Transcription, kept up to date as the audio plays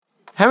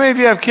How many of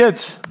you have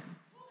kids?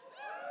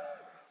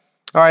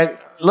 All right,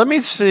 let me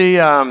see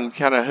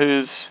kind of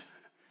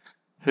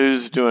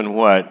who's doing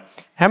what.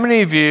 How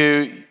many of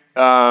you,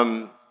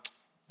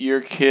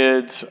 your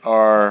kids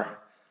are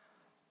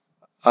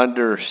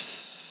under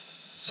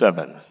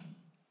 7?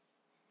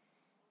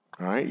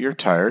 All right, you're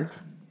tired.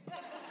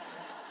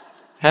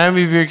 How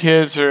many of your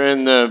kids are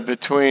in the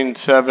between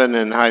 7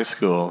 and high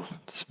school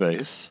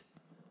space?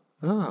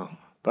 Oh,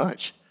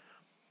 bunch.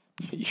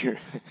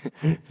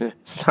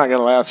 It's not going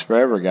to last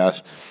forever,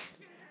 guys.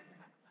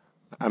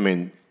 I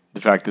mean,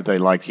 the fact that they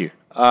like you.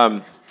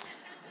 How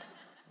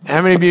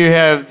many of you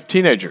have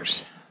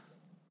teenagers?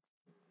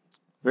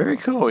 Very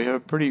cool. You have a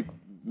pretty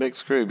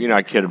mixed group. You know,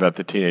 I kid about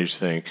the teenage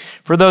thing.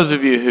 For those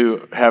of you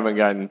who haven't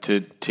gotten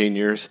to teen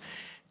years,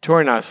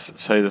 Tori and I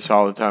say this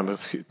all the time.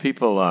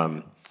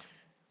 People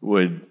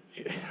would,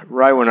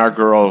 right when our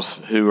girls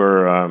who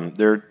are,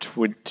 they're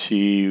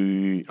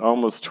 20,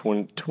 almost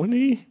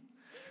 20,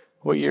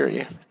 what year are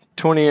you?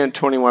 20 and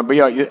 21. But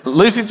yeah,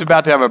 Lucy's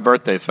about to have a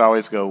birthday, so I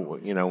always go,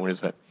 when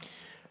is that?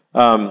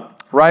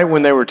 Right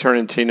when they were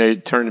turning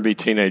to be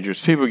teenagers,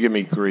 people give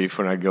me grief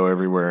when I go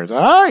everywhere and say,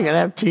 "Oh, you're gonna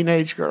have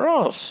teenage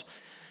girls."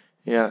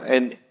 Yeah,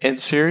 and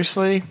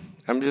seriously,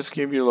 I'm just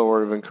giving you a little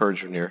word of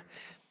encouragement here.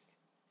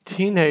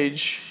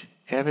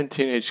 Having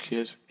teenage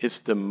kids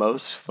is the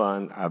most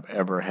fun I've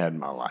ever had in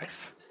my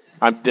life.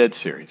 I'm dead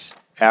serious.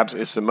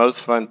 It's the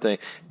most fun thing.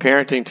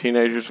 Parenting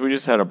teenagers, we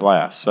just had a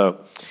blast.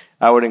 So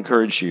I would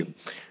encourage you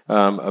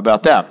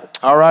about that.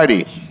 All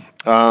righty.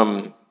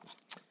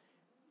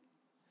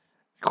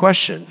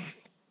 Question.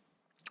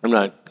 I'm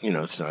not,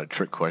 it's not a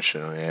trick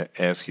question. I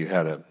ask you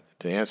how to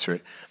answer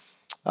it.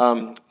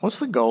 What's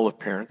the goal of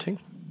parenting?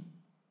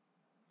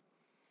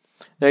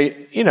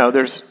 Now,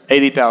 there's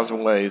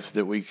 80,000 ways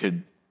that we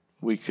could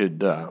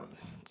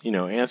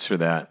answer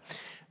that.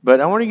 But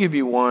I want to give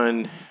you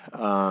one,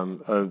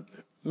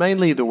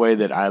 mainly the way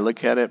that I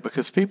look at it,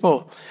 because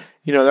people,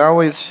 they're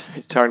always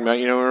talking about,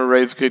 we're going to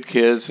raise good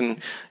kids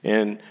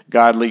and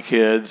godly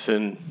kids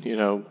and,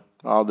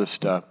 all this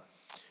stuff,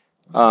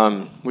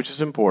 which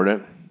is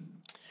important.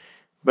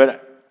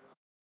 But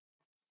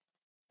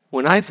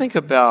when I think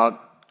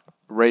about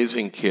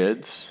raising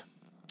kids,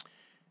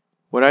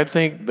 what I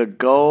think the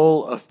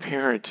goal of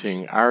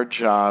parenting, our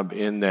job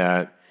in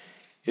that,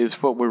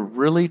 is what we're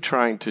really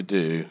trying to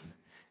do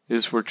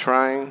is we're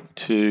trying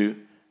to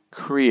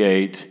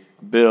create,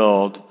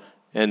 build,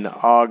 and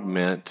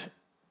augment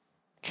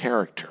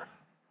character.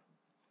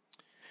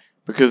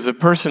 Because a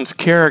person's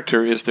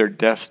character is their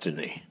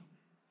destiny.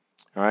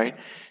 All right?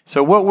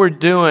 So what we're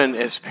doing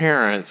as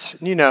parents,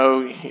 you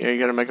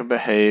got to make them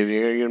behave, you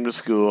got to get them to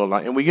school,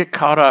 and we get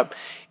caught up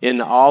in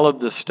all of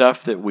the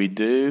stuff that we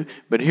do.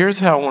 But here's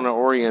how I want to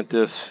orient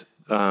this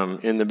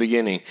in the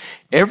beginning.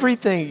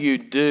 Everything you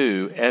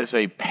do as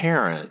a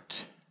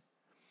parent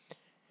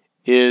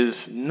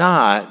is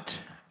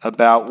not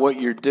about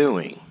what you're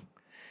doing.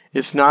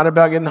 It's not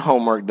about getting the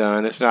homework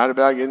done. It's not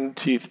about getting the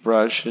teeth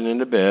brushed and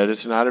into bed.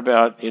 It's not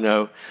about,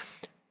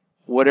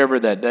 whatever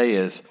that day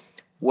is.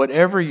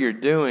 Whatever you're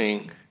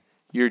doing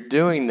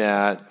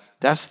that.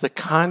 That's the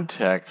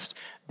context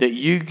that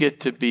you get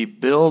to be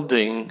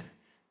building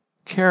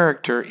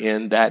character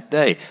in that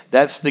day.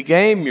 That's the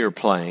game you're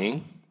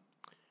playing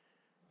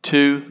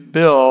to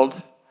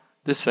build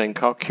this thing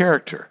called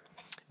character.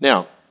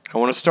 Now, I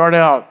want to start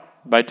out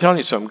by telling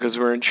you something because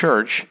we're in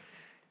church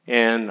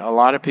and a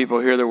lot of people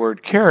hear the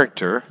word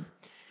character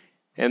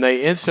and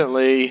they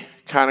instantly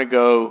kind of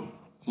go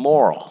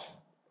moral,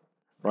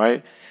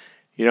 right?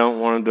 You don't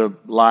want them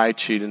to lie,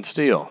 cheat, and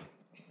steal.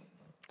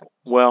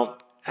 Well,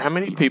 how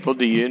many people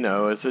do you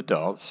know as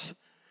adults,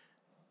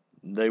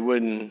 they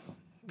wouldn't,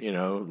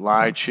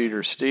 lie, cheat,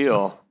 or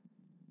steal,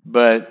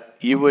 but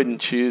you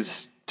wouldn't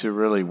choose to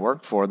really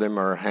work for them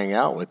or hang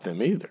out with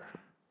them either?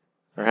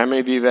 Or how many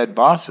of you have had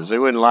bosses? They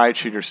wouldn't lie,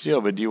 cheat, or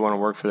steal, but do you want to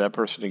work for that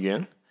person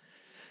again?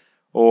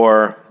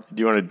 Or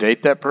do you want to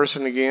date that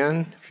person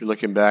again if you're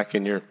looking back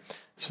in your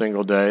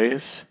single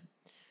days?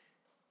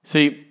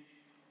 See,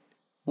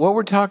 what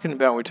we're talking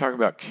about when we talk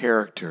about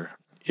character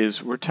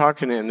is we're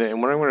talking, and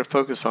what I want to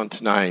focus on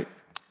tonight,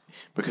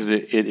 because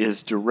it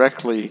is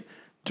directly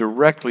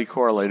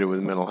correlated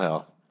with mental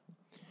health.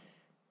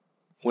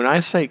 When I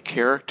say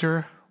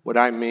character, what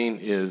I mean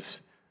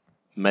is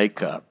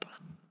makeup.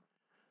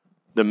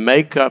 The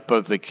makeup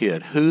of the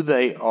kid, who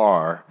they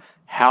are,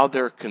 how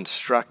they're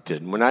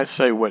constructed. When I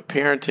say what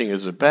parenting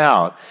is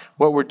about,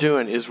 what we're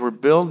doing is we're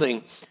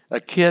building a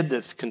kid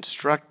that's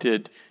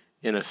constructed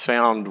in a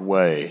sound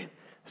way.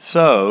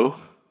 So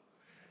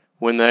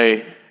when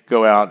they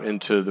go out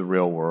into the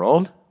real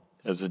world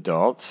as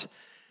adults,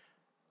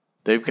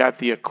 they've got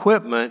the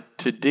equipment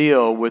to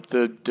deal with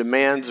the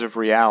demands of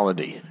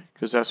reality,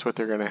 because that's what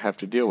they're going to have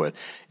to deal with.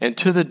 And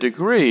to the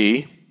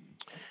degree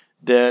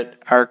that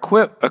our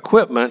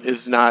equipment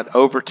is not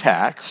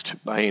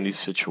overtaxed by any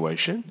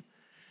situation,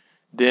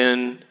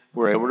 then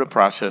we're able to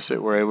process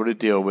it, we're able to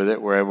deal with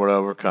it, we're able to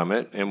overcome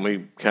it, and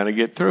we kind of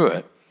get through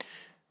it.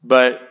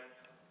 But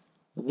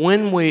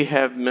when we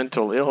have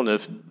mental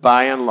illness,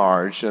 by and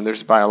large, and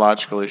there's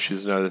biological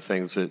issues and other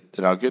things that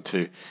I'll get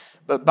to,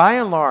 but by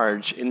and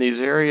large, in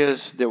these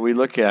areas that we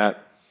look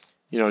at,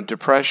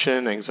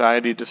 depression,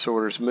 anxiety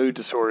disorders, mood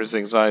disorders,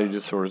 anxiety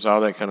disorders,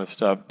 all that kind of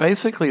stuff,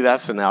 basically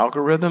that's an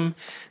algorithm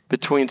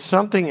between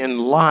something in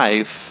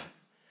life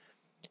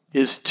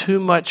is too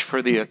much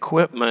for the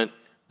equipment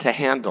to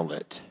handle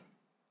it.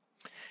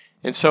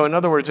 And so, in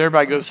other words,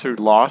 everybody goes through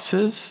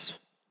losses.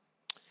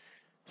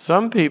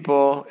 Some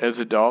people, as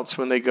adults,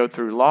 when they go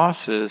through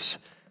losses,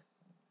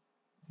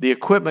 the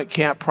equipment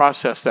can't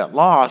process that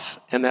loss,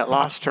 and that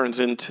loss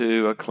turns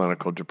into a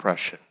clinical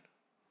depression,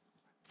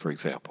 for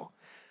example.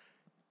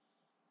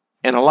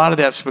 And a lot of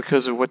that's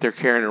because of what they're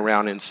carrying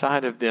around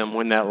inside of them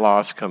when that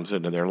loss comes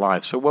into their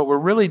life. So what we're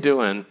really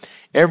doing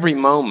every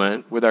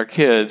moment with our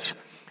kids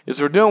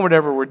is we're doing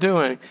whatever we're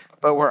doing,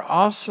 but we're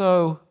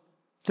also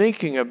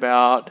thinking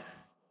about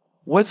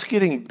what's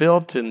getting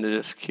built into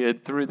this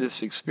kid through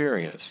this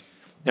experience.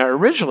 Now,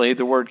 originally,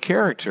 the word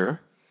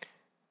character,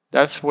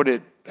 that's one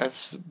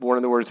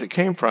of the words it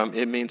came from.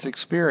 It means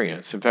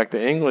experience. In fact,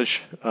 the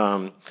English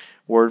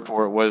word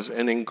for it was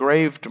an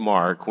engraved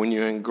mark. When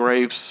you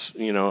engrave,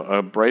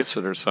 a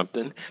bracelet or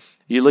something,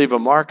 you leave a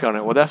mark on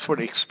it. Well, that's what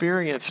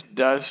experience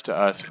does to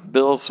us. It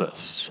builds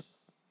us.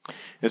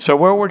 And so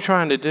what we're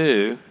trying to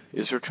do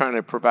is we're trying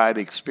to provide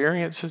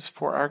experiences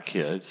for our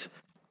kids,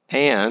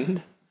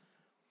 and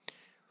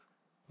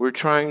we're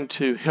trying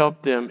to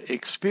help them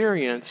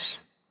experience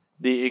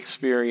the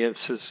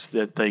experiences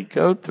that they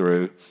go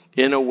through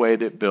in a way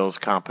that builds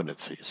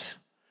competencies.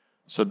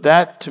 So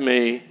that, to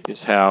me,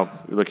 is how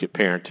we look at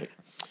parenting.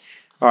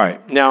 All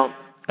right, now,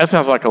 that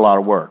sounds like a lot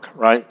of work,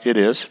 right? It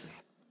is.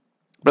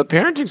 But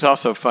parenting's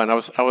also fun. I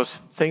was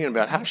thinking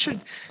about how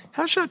should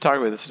I talk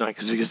about this tonight,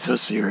 because we get so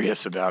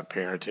serious about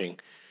parenting.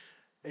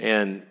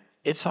 And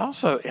it's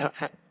also,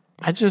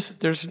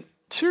 there's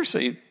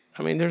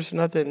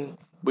nothing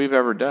we've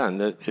ever done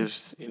that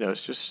is,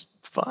 it's just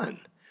fun.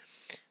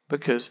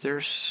 Because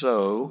they're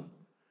starting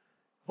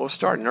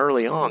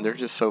early on, they're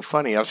just so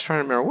funny. I was trying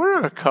to remember, what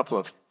are a couple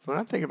of, when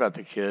I think about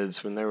the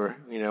kids, when they were,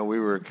 we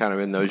were kind of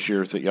in those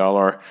years that y'all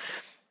are,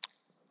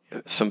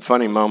 some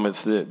funny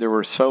moments. There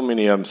were so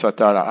many of them, so I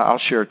thought I'll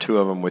share two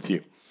of them with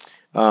you.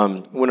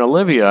 When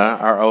Olivia,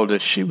 our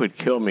oldest, she would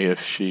kill me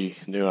if she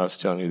knew I was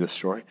telling you this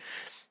story.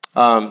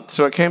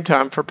 So it came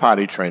time for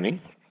potty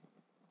training.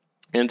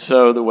 And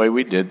so the way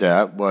we did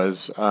that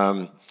was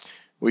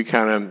we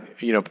kind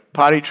of,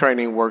 potty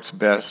training works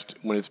best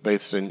when it's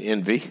based in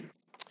envy,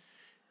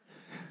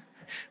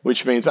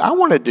 which means I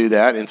want to do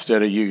that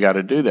instead of you got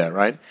to do that,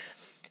 right?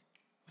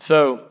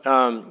 So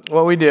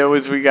what we did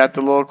was we got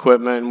the little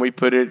equipment and we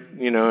put it,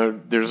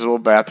 there's a little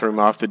bathroom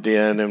off the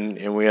den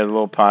and we had a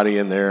little potty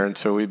in there. And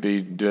so we'd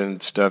be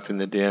doing stuff in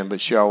the den, but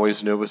she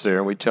always knew it was there.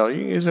 And we'd tell her, you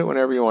can use it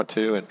whenever you want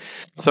to. And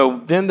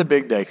so then the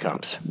big day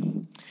comes.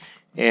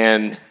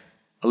 And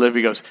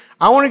Olivia goes,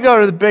 I want to go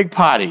to the big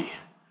potty.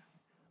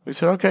 We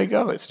said, okay,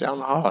 go. It's down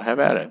the hall. Have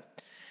at it.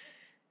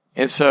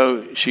 And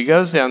so she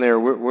goes down there.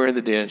 We're in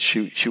the den.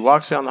 She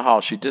walks down the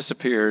hall. She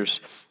disappears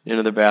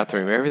into the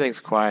bathroom. Everything's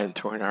quiet, and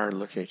Tori and I are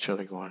looking at each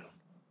other going,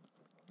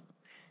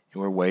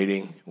 and we're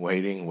waiting.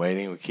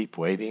 We keep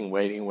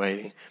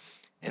waiting.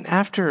 And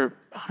after,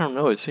 I don't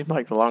know, it seemed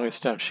like the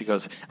longest time, she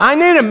goes, I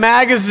need a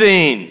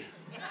magazine.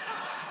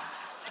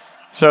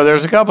 So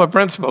there's a couple of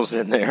principals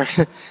in there.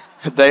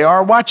 They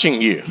are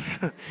watching you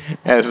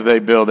as they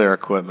build their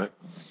equipment.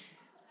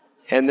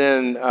 And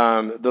then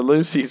the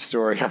Lucy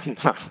story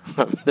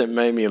that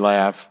made me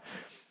laugh.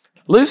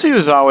 Lucy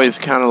was always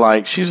kind of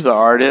like, she's the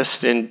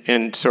artist,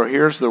 and so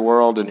here's the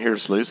world and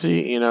here's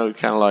Lucy,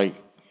 kind of like,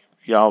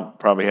 y'all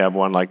probably have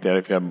one like that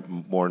if you have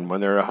more than one.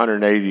 They're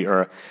 180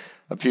 or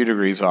a few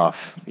degrees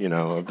off,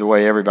 of the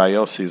way everybody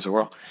else sees the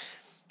world.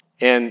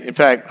 And in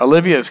fact,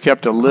 Olivia has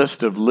kept a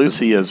list of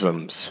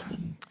Lucyisms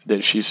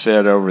that she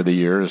said over the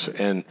years,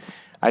 and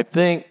I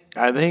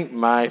think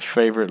my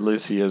favorite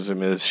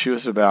Lucyism is she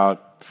was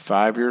about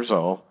 5 years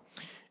old,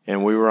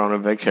 and we were on a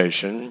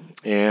vacation,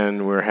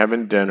 and we were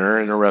having dinner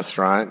in a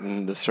restaurant,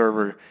 and the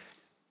server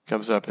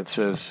comes up and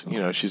says,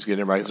 she's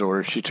getting everybody's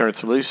order. She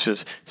turns to Lucy and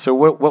says, so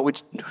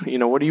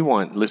what do you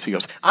want? Lucy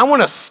goes, I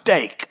want a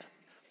steak.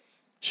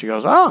 She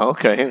goes, oh,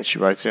 okay. And she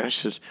writes down,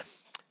 she says,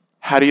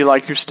 how do you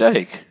like your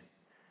steak?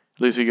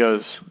 Lucy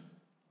goes,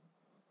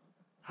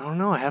 I don't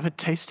know, I haven't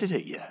tasted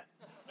it yet.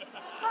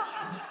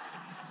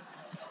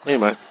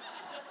 Anyway,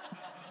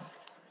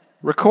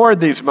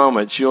 record these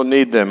moments. You'll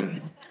need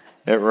them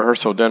at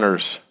rehearsal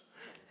dinners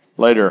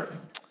later.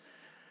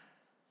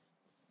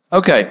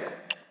 Okay,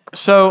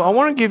 so I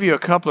want to give you a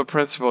couple of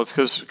principles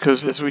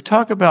because as we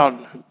talk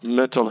about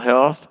mental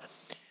health,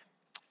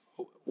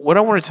 what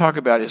I want to talk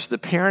about is the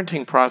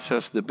parenting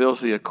process that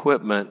builds the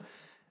equipment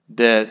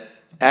that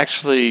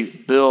actually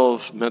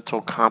builds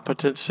mental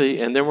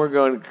competency, and then we're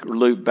going to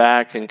loop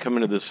back and come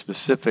into the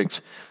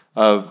specifics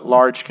of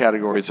large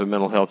categories of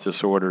mental health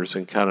disorders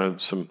and kind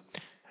of some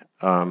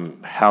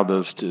how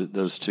those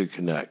two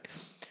connect.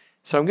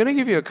 So I'm going to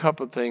give you a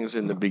couple of things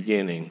in the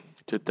beginning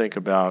to think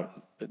about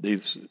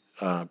these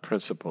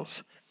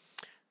principles.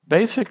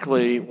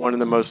 Basically, one of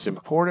the most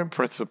important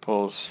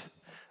principles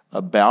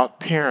about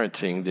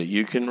parenting that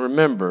you can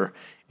remember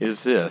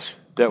is this,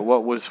 that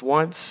what was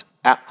once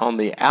on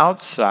the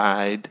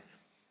outside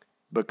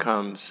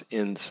becomes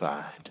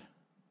inside.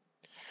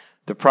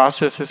 The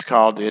process is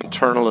called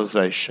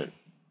internalization.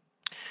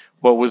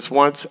 What was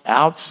once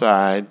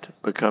outside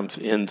becomes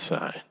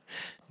inside.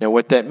 Now,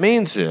 what that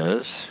means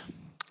is,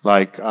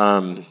 like,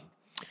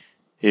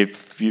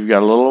 if you've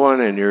got a little one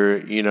and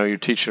you're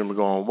teaching them to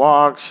go on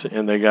walks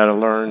and they got to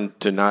learn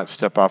to not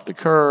step off the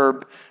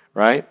curb,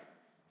 right?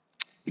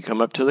 You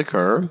come up to the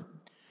curb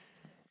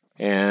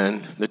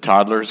and the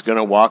toddler's going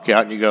to walk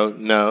out and you go,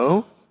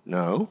 no,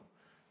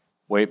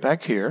 wait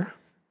back here.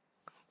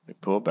 You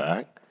pull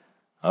back.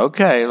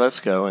 Okay, let's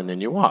go. And then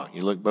you walk.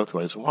 You look both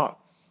ways and walk.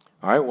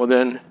 All right, well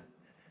then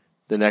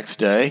the next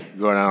day,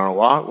 going out on a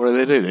walk, what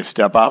do? They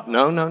step up.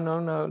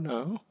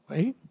 No,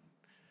 wait.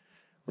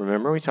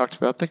 Remember we talked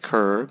about the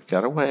curb.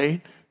 Got to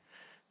wait.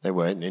 They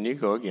wait, and then you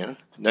go again.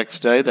 Next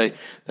day,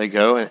 they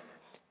go,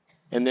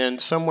 and then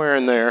somewhere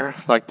in there,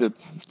 like the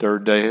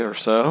third day or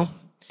so,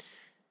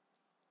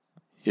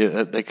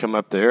 they come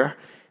up there,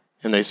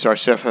 and they start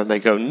stepping, and they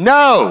go,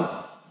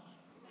 no!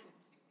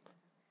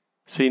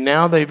 See,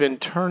 now they've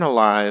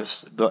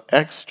internalized the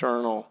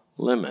external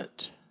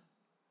limit.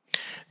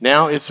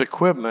 Now it's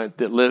equipment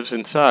that lives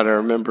inside. I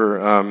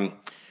remember at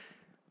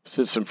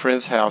some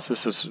friend's house.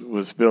 This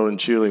was Bill and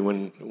Julie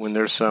when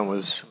their son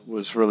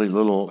was really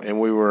little,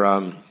 and we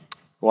were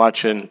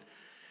watching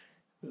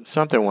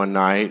something one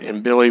night,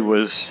 and Billy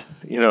was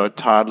a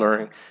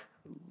toddler,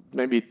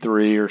 maybe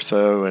 3 or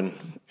so,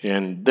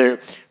 and they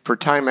for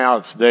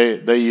timeouts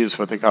they use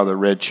what they call the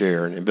red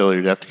chair, and Billy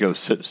would have to go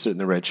sit in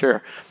the red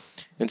chair,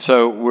 and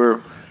so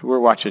we're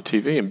watching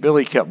TV, and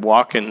Billy kept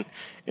walking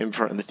in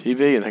front of the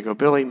TV, and they go,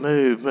 Billy,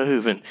 move,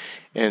 and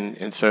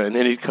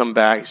then he'd come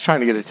back. He's trying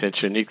to get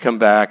attention. He'd come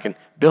back, and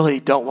Billy,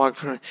 don't walk in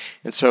front.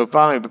 And so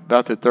finally,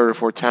 about the third or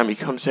fourth time, he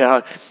comes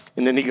out,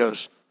 and then he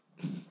goes,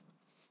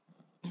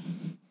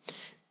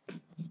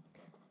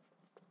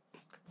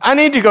 I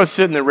need to go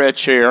sit in the red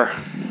chair.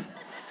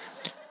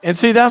 And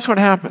see, that's what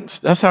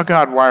happens. That's how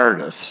God wired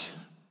us.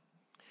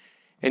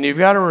 And you've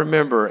got to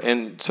remember,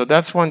 and so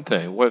that's one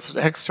thing. What's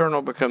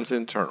external becomes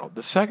internal.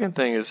 The second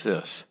thing is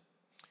this,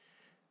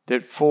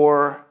 that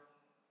for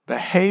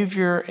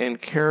behavior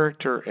and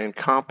character and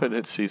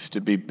competencies to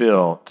be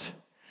built,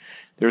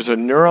 there's a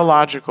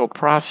neurological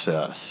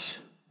process.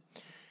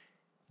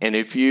 And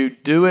if you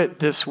do it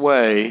this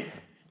way,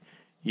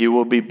 you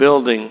will be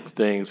building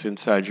things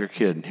inside your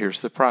kid. And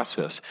here's the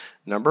process.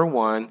 Number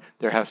one,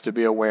 there has to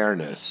be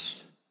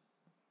awareness.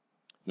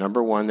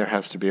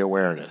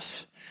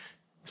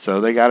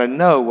 So they got to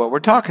know what we're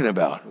talking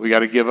about. We got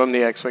to give them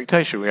the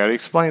expectation. We got to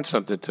explain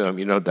something to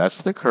them.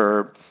 That's the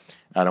curb.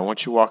 I don't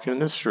want you walking in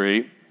the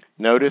street.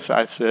 Notice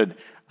I said,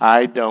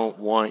 I don't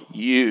want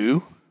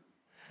you.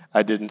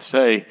 I didn't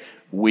say,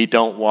 we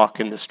don't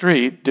walk in the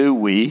street, do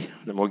we?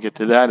 And we'll get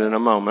to that in a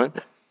moment.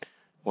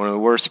 One of the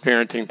worst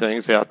parenting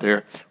things out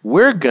there,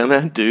 we're going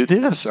to do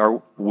this,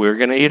 or we're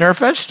going to eat our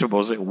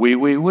vegetables.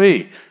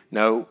 We.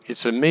 No,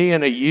 it's a me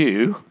and a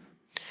you.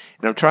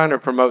 And I'm trying to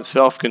promote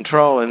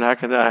self-control, and how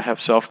can I have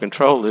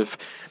self-control if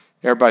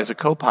everybody's a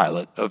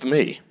co-pilot of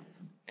me?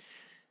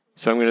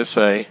 So I'm going to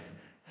say,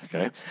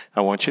 okay,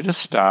 I want you to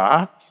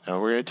stop. Now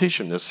we're going to teach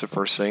them this. The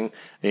first thing,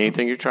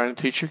 anything you're trying to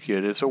teach your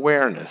kid is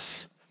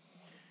awareness.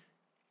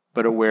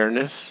 But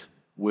awareness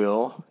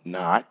will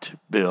not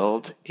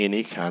build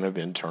any kind of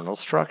internal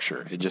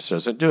structure. It just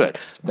doesn't do it.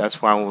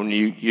 That's why when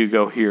you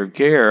go hear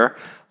Gare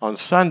on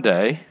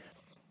Sunday,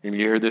 and you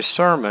hear this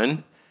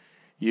sermon,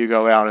 you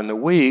go out in the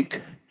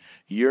week,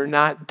 you're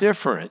not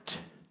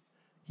different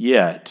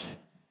yet.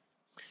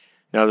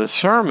 Now, the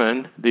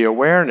sermon, the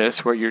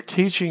awareness, what you're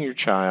teaching your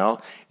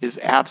child is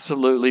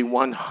absolutely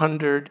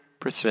 100%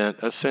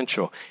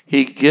 essential.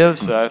 He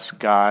gives us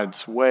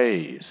God's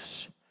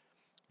ways.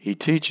 He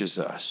teaches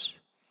us.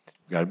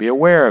 We've got to be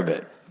aware of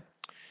it.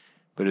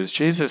 But as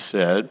Jesus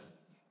said,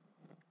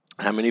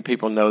 how many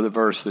people know the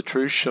verse, the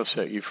truth shall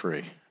set you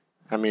free?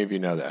 How many of you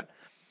know that?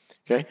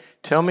 Okay,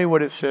 tell me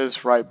what it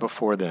says right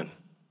before then.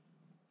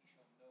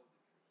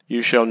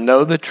 You shall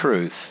know the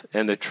truth,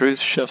 and the truth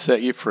shall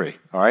set you free.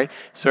 All right?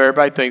 So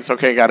everybody thinks,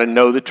 okay, got to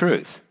know the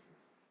truth.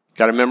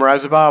 Got to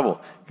memorize the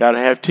Bible. Got to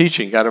have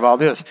teaching. Got to have all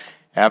this.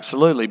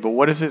 Absolutely. But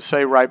what does it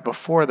say right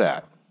before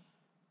that?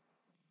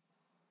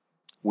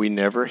 We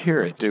never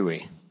hear it, do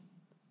we?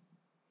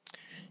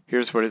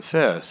 Here's what it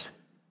says.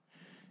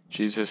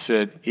 Jesus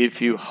said,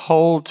 if you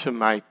hold to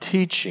my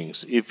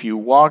teachings, if you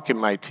walk in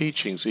my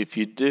teachings, if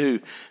you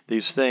do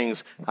these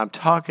things I'm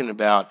talking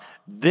about,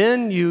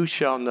 then you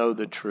shall know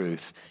the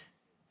truth,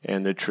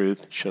 and the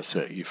truth shall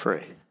set you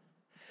free.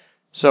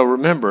 So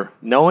remember,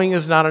 knowing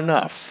is not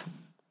enough,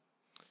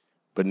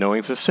 but knowing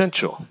is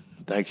essential.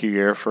 Thank you,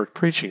 Gare, for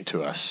preaching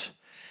to us.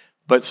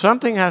 But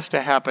something has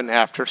to happen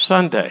after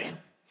Sunday.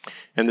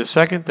 And the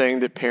second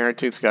thing that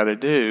parenting's got to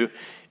do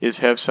is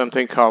have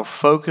something called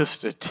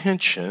focused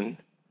attention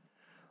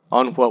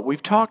on what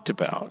we've talked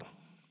about.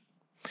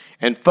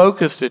 And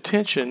focused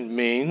attention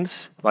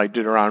means, like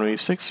Deuteronomy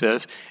 6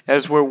 says,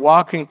 as we're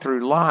walking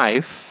through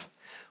life,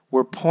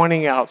 we're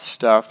pointing out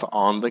stuff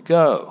on the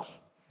go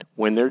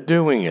when they're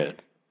doing it.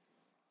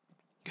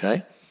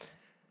 Okay?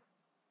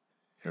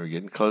 And we're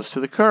getting close to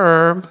the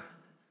curb.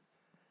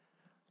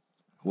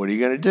 What are you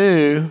going to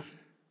do?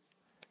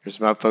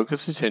 Here's my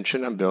focused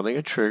attention. I'm building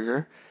a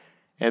trigger.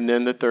 And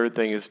then the third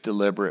thing is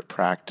deliberate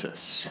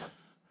practice.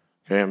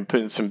 Okay, I'm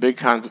putting some big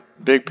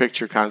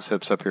picture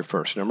concepts up here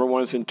first. Number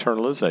one is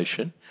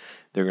internalization.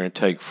 They're going to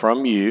take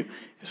from you.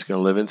 It's going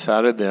to live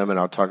inside of them, and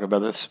I'll talk about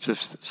the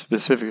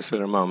specifics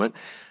in a moment.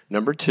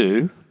 Number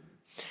two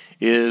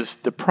is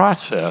the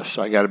process.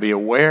 So I got to be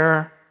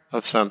aware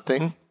of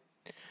something.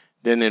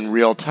 Then in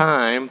real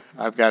time,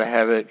 I've got to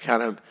have it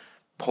kind of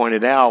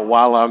pointed out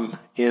while I'm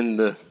in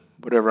the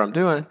whatever I'm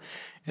doing.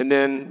 And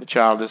then the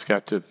child has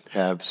got to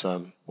have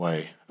some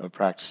way of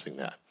practicing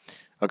that.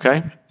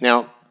 Okay?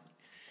 Now,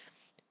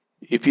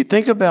 if you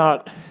think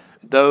about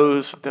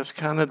those, that's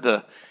kind of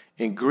the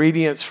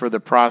ingredients for the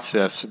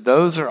process.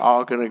 Those are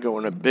all going to go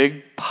in a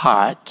big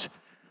pot.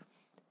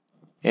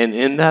 And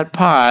in that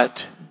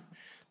pot,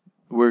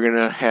 we're going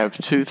to have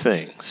two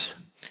things.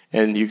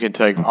 And you can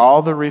take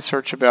all the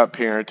research about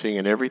parenting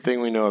and everything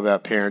we know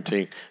about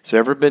parenting that's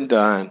ever been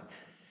done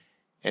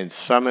and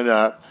sum it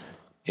up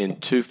in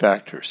two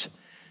factors.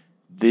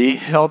 The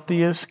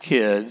healthiest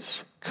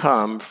kids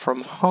come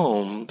from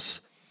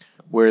homes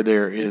where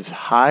there is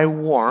high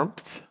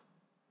warmth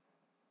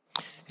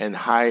and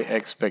high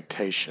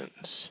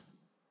expectations.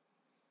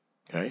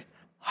 Okay?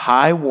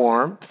 High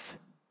warmth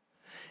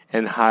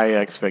and high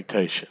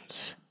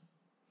expectations.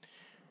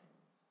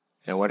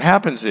 And what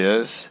happens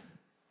is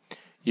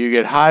you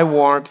get high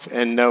warmth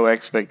and no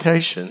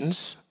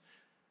expectations.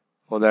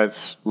 Well,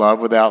 that's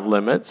love without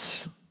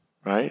limits,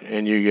 right?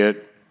 And you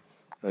get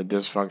a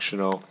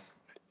dysfunctional,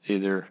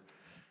 either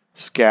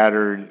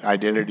scattered,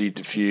 identity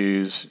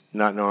diffused,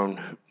 not knowing,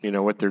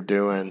 what they're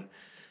doing,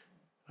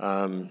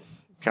 kind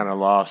of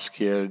lost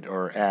kid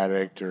or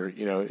addict, or,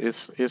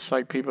 it's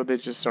like people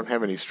that just don't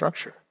have any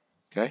structure,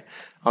 okay?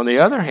 On the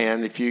other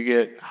hand, if you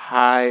get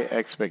high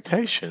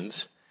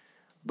expectations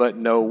but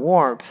no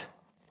warmth,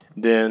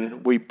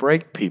 then we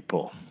break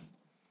people.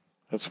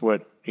 That's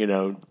what,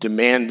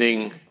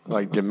 demanding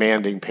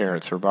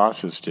parents or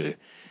bosses do.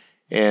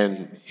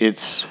 And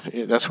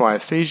that's why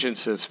Ephesians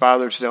says,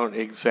 fathers, don't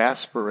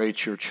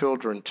exasperate your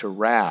children to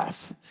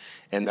wrath.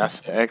 And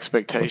that's the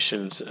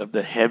expectations of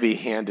the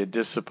heavy-handed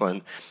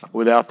discipline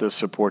without the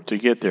support to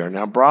get there.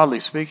 Now, broadly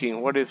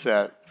speaking, what is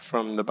that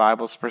from the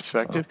Bible's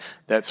perspective?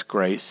 That's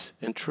grace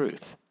and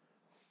truth.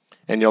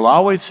 And you'll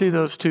always see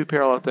those two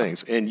parallel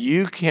things. And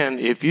you can,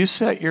 if you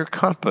set your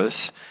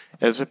compass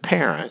as a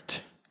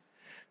parent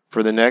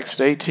for the next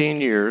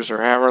 18 years,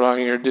 or however long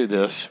you're going to do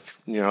this,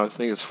 I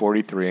think it's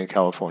 43 in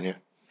California,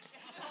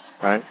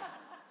 right?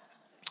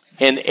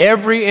 In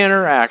every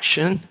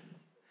interaction,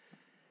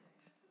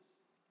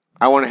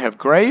 I want to have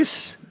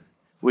grace,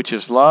 which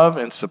is love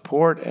and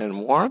support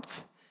and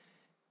warmth,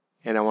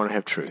 and I want to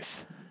have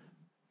truth.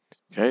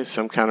 Okay,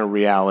 some kind of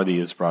reality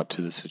is brought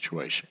to the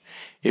situation.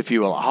 If you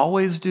will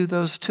always do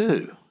those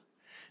two,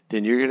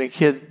 then you're going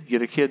to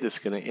get a kid that's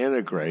going to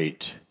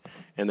integrate,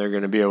 and they're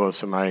going to be able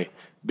to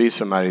be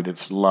somebody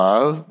that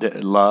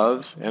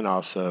loves, and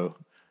also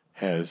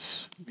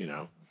has,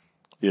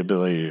 the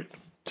ability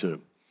to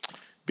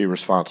be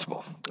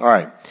responsible. All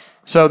right.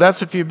 So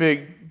that's a few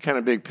big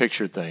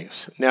picture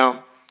things.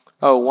 Now,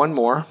 one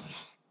more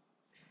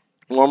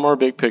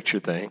big picture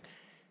thing.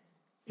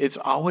 It's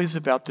always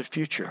about the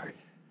future.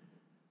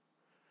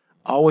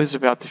 Always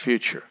about the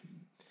future.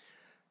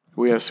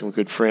 We have some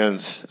good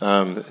friends.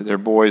 Their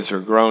boys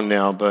are grown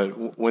now,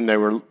 but when they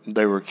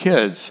were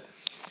kids,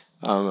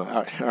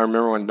 I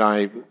remember one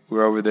night we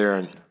were over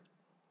there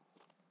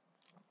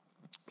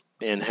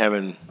and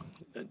having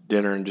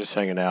dinner and just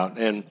hanging out.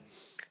 And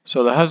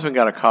so the husband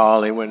got a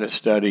call. He went to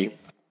study,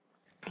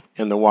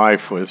 and the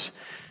wife was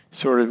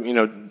sort of,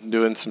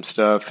 doing some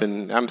stuff.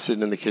 And I'm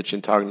sitting in the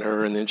kitchen talking to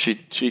her, and then she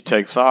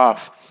takes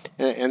off,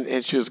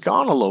 and she was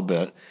gone a little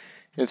bit.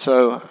 And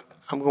so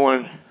I'm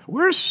going,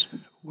 where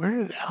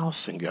did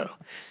Allison go?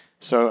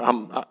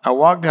 So I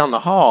walked down the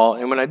hall,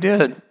 and when I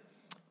did,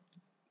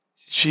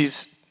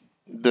 she's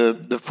the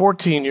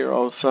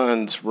 14-year-old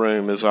son's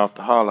room is off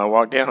the hall. And I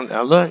walk down, and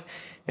I look,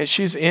 and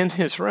she's in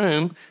his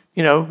room,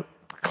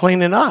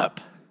 cleaning up,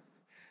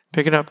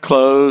 picking up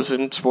clothes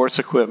and sports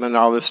equipment and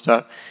all this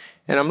stuff.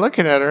 And I'm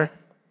looking at her,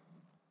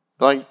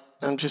 like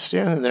I'm just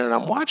standing there, and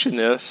I'm watching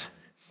this,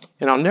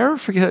 and I'll never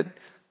forget,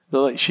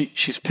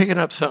 she's picking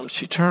up something.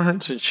 She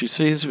turns, and she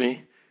sees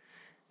me,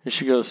 and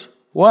she goes,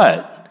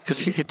 "What?"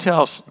 Because she could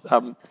tell.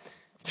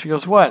 She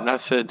goes, "What?" And I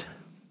said,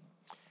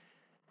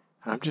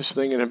 "I'm just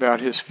thinking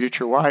about his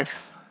future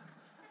wife."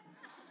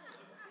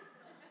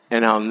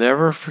 And I'll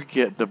never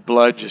forget, the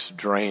blood just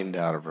drained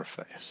out of her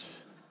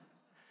face.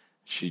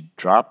 She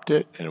dropped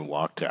it and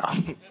walked out.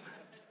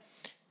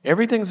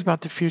 Everything's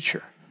about the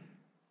future.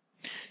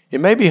 It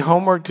may be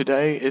homework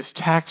today, it's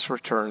tax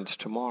returns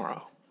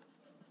tomorrow.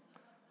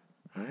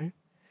 Right?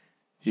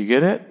 You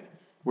get it?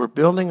 We're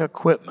building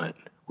equipment.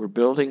 We're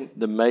building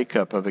the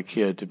makeup of a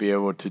kid to be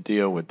able to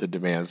deal with the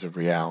demands of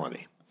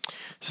reality.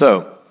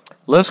 So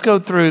let's go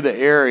through the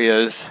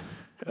areas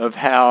of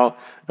how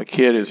a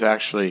kid is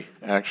actually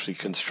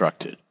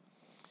constructed.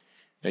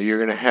 Now, you're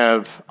going to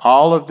have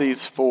all of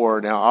these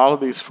four. Now, all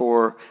of these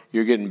four,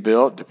 you're getting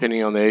built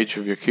depending on the age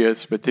of your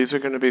kids, but these are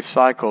going to be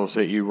cycles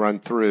that you run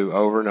through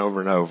over and over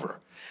and over.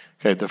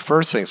 Okay, the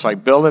first thing, it's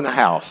like building a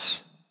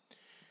house.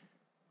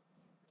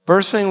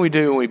 First thing we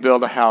do when we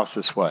build a house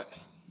is what?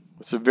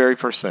 What's the very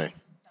first thing?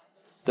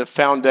 The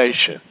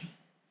foundation.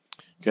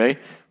 Okay,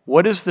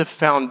 what is the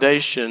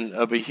foundation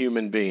of a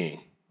human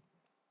being?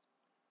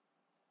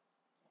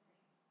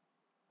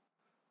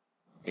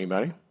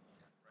 Anybody?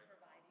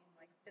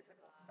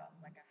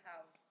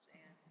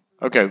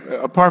 Okay,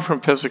 apart from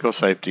physical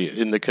safety,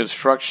 in the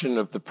construction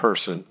of the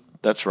person,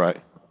 that's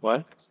right.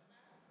 What?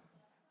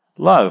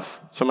 Love.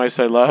 Somebody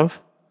say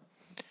love?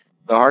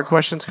 The hard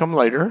questions come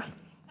later.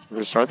 We're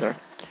going to start there.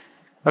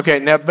 Okay,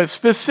 now, but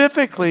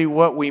specifically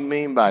what we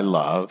mean by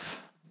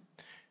love,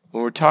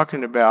 when we're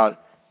talking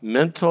about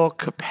mental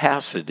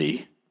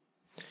capacity,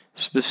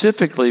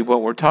 specifically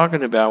what we're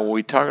talking about when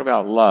we talk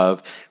about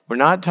love, we're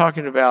not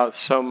talking about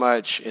so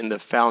much in the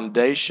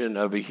foundation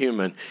of a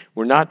human.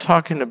 We're not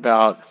talking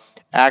about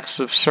acts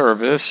of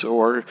service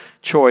or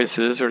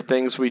choices or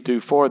things we do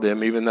for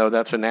them, even though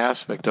that's an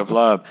aspect of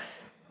love.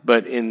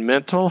 But in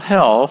mental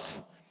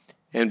health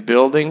and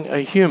building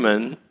a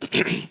human,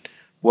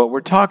 what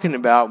we're talking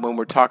about when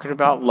we're talking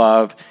about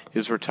love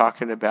is we're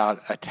talking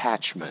about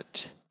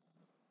attachment.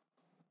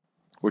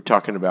 We're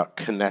talking about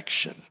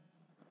connection.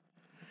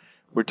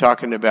 We're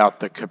talking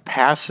about the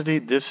capacity.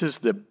 This is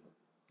the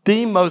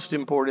most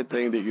important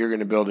thing that you're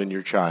going to build in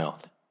your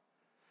child.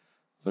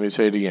 Let me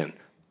say it again.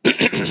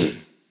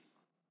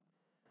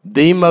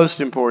 The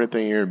most important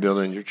thing you're going to build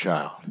in your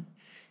child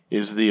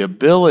is the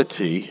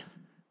ability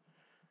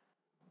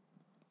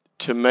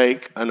to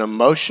make an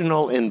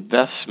emotional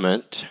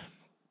investment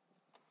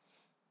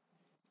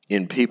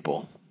in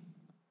people.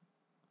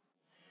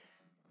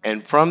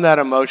 And from that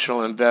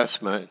emotional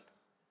investment,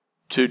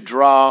 to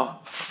draw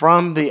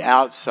from the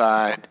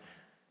outside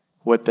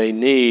what they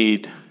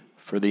need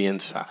for the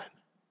inside.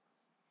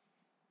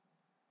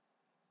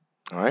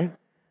 All right?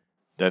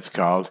 That's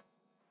called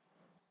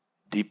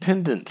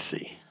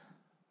dependency.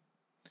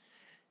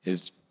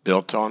 It's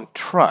built on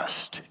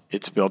trust.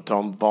 It's built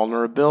on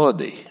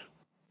vulnerability.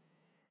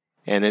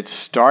 And it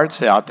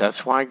starts out,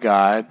 that's why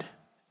God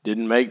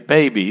didn't make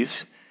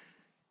babies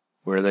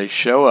where they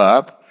show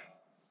up.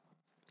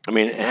 I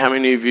mean, how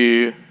many of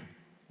you,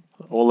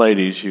 old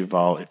ladies,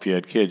 if you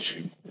had kids,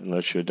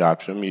 unless you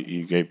adopted them,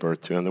 you gave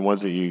birth to them, the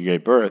ones that you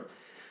gave birth,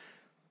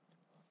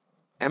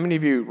 how many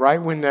of you,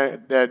 right when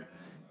that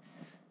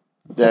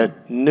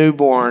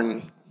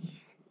newborn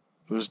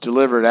was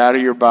delivered out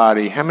of your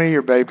body, how many of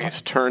your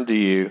babies turned to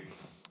you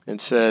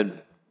and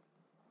said,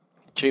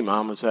 "Gee,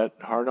 Mom, was that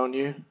hard on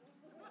you?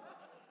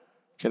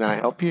 Can I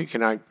help you?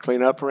 Can I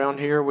clean up around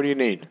here? What do you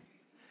need?"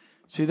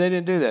 See, they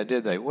didn't do that,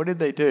 did they? What did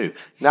they do?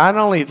 Not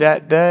only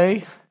that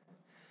day,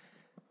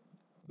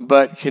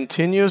 but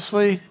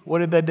continuously, what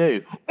did they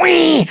do?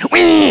 Wee,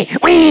 wee,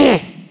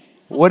 wee.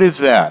 What is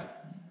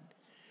that?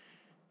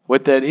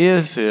 What that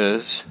is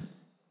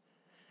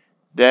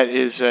that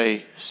is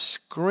a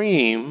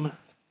scream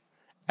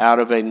out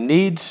of a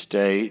need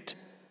state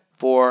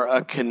for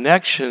a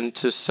connection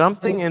to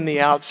something in the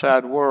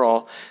outside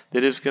world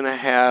that is going to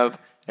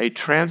have a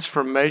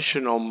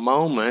transformational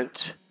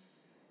moment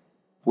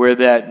where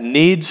that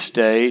need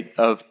state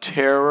of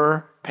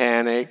terror,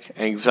 panic,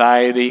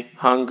 anxiety,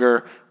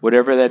 hunger,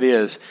 whatever that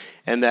is,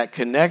 and that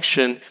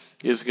connection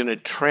is going to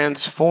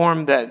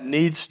transform that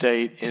need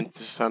state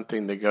into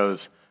something that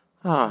goes,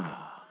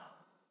 ah.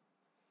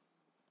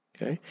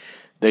 Okay?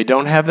 They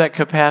don't have that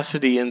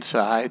capacity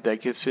inside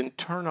that gets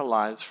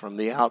internalized from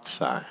the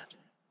outside.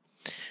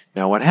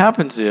 Now what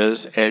happens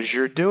is, as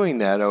you're doing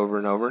that over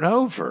and over and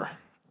over,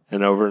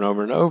 and over and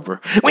over and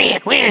over,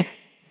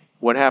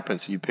 what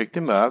happens? You pick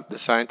them up. The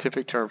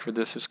scientific term for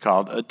this is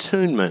called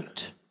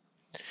attunement.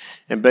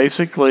 And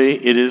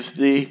basically, it is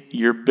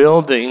you're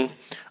building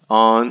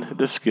on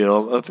the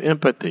skill of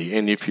empathy.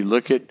 And if you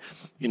look at,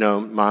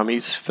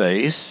 mommy's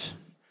face,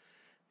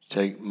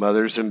 take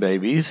mothers and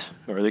babies,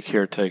 or the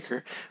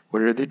caretaker,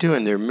 what are they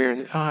doing? They're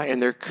mirroring,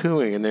 and they're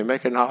cooing, and they're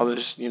making all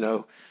this,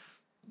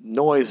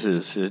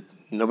 noises that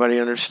nobody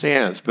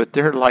understands. But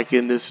they're like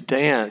in this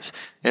dance,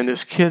 and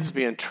this kid's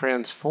being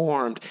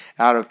transformed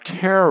out of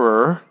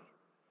terror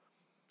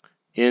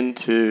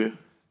into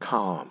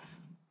calm.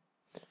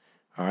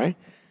 All right?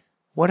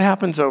 What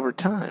happens over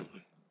time?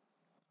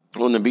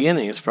 Well, in the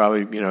beginning, it's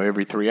probably,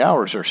 every 3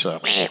 hours or so.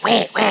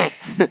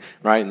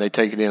 Right? And they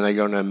take it in, they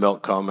go into a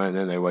milk coma, and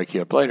then they wake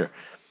you up later.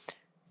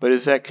 But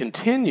as that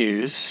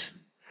continues,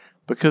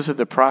 because of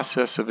the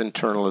process of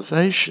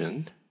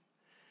internalization,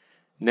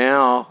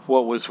 now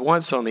what was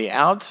once on the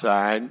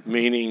outside,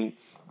 meaning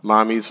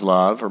mommy's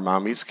love or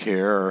mommy's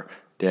care or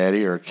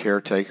daddy or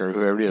caretaker or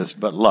whoever it is,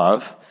 but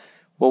love,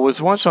 what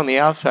was once on the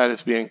outside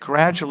is being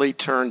gradually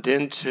turned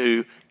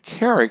into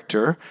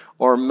character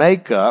or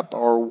makeup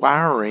or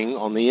wiring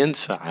on the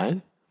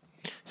inside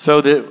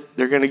so that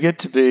they're going to get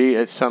to be,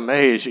 at some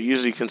age, it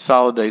usually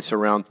consolidates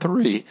around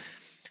 3,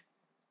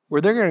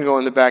 where they're going to go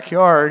in the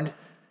backyard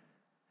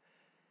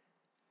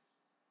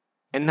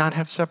and not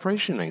have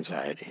separation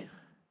anxiety.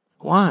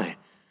 Why?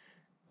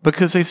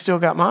 Because they still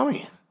got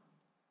mommy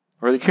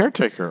or the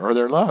caretaker or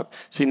their love.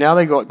 See, now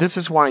they go, this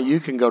is why you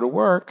can go to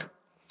work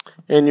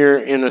and you're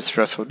in a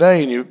stressful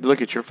day and you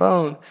look at your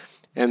phone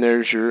and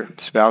there's your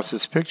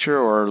spouse's picture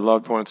or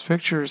loved one's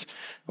pictures,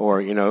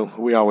 or,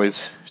 we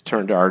always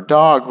turn to our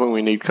dog when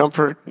we need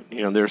comfort.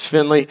 There's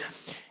Finley.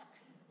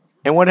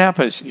 And what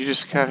happens? You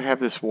just kind of have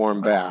this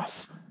warm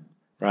bath,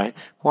 right?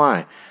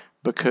 Why?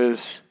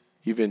 Because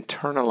you've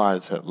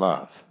internalized that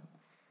love.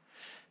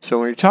 So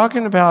when you're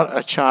talking about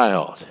a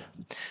child,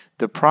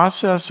 the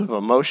process of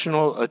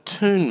emotional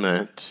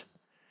attunement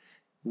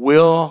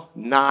will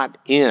not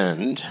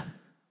end.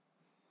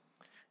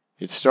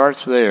 It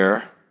starts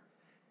there,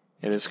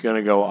 and it's going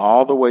to go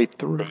all the way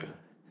through.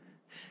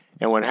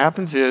 And what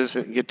happens is,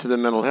 get to the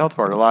mental health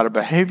part, a lot of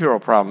behavioral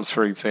problems,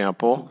 for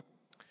example,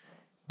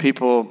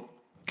 people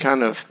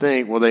kind of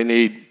think, well, they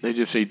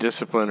just need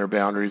discipline or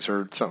boundaries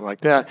or something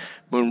like that,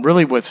 when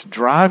really what's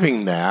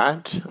driving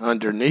that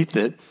underneath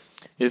it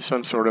is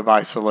some sort of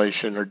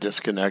isolation or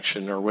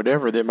disconnection or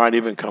whatever that might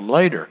even come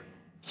later.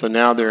 So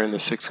now they're in the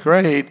 6th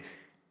grade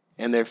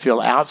and they feel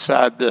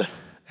outside the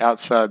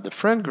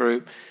friend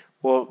group.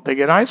 Well, they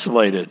get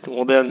isolated.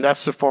 Well, then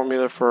that's the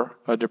formula for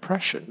a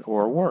depression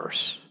or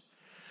worse.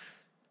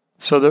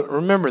 So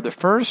remember, the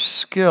first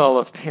skill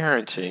of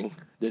parenting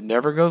that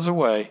never goes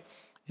away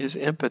is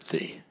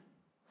empathy.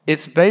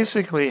 It's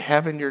basically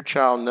having your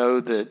child know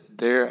that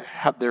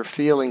their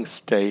feeling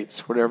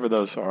states, whatever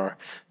those are,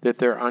 that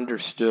they're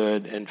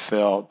understood and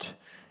felt.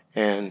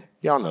 And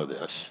y'all know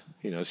this.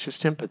 It's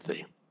just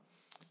empathy.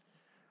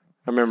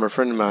 I remember a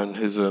friend of mine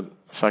who's a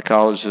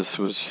psychologist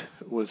was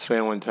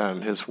saying one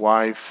time his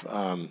wife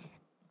went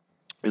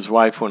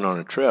on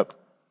a trip,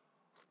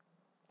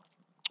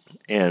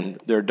 and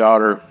their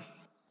daughter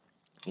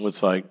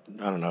was like,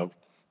 I don't know,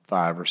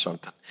 5 or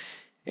something.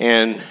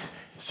 And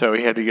so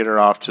he had to get her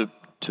off to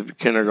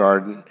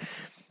kindergarten,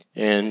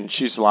 and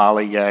she's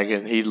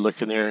lollygagging. He'd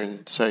look in there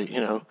and say,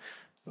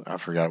 I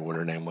forgot what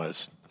her name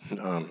was,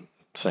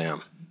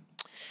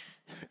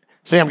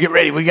 Sam, get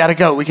ready, we got to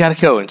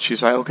go. And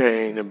she's like,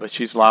 okay, but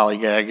she's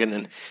lollygagging,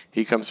 and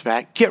he comes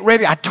back, get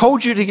ready, I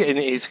told you to get, and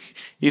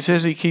he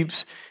says he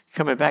keeps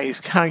coming back.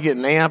 He's kind of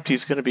getting amped,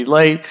 he's going to be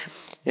late,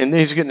 and then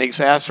he's getting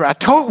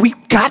exasperated. we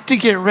got to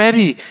get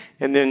ready.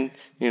 And then,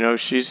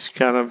 she's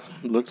kind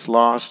of looks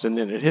lost, and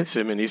then it hits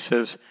him, and he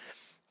says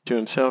to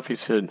himself, he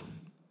said,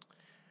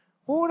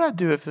 what would I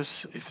do if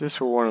this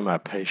were one of my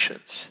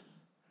patients?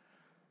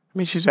 I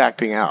mean, she's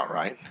acting out,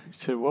 right? He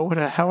said,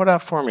 how would I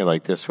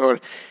formulate this?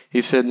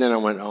 He said, and then I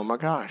went, oh my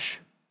gosh.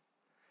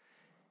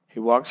 He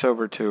walks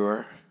over to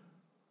her.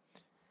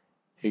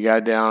 He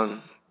got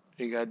down,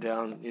 in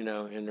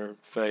her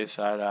face,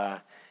 eye to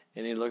eye,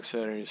 and he looks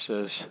at her and he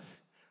says,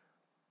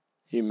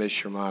 you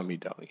miss your mommy,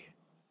 don't you?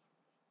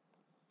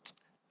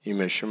 You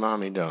miss your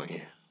mommy, don't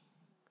you?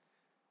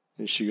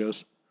 And she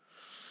goes,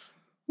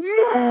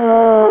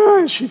 no.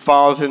 And she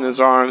falls in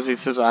his arms. He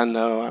says, I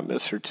know, I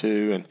miss her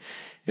too.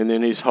 And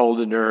then he's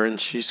holding her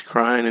and she's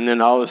crying. And then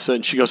all of a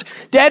sudden she goes,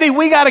 Daddy,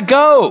 we got to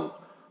go.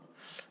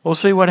 Well,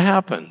 see what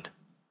happened.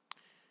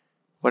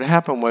 What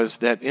happened was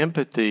that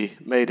empathy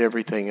made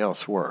everything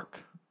else work.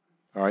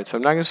 All right, so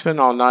I'm not going to spend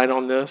all night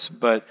on this,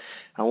 but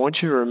I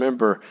want you to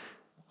remember,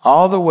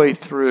 all the way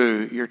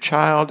through, your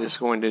child is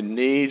going to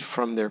need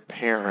from their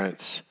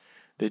parents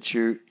that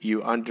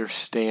you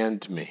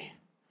understand me.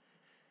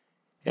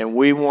 And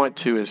we want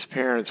to, as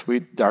parents,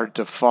 our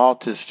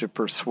default is to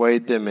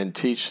persuade them and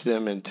teach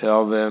them and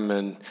tell them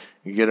and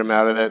get them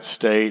out of that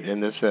state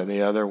and this, that, and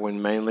the other,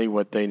 when mainly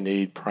what they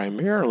need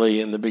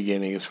primarily in the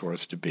beginning is for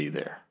us to be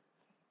there.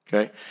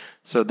 Okay?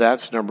 So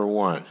that's number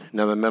one.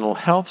 Now, the mental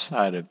health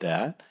side of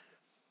that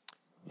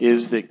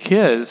is that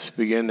kids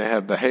begin to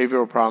have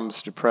behavioral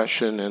problems,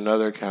 depression, and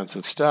other kinds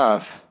of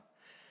stuff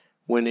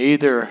when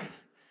either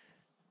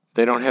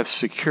they don't have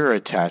secure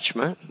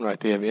attachment, right?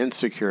 They have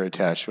insecure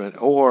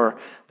attachment, or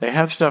they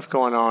have stuff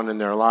going on in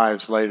their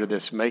lives later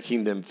that's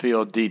making them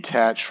feel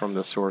detached from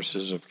the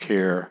sources of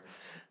care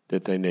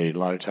that they need. A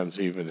lot of times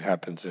it even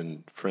happens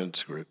in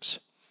friends groups.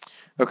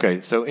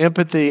 Okay, so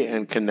empathy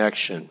and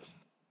connection.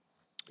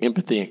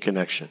 Empathy and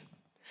connection.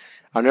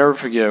 I'll never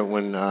forget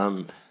when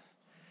I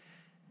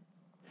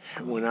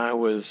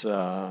was,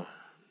 I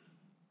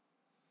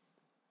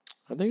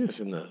think it was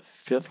in the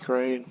 5th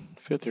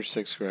or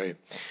 6th grade,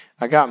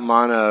 I got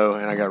mono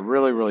and I got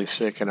really, really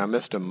sick and I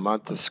missed a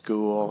month of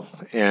school,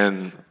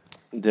 and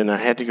then I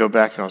had to go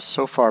back and I was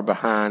so far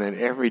behind, and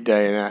every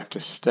day I have to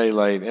stay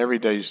late. Every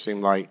day just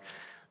seemed like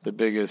the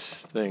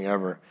biggest thing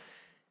ever.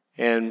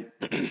 And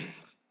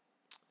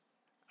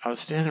I was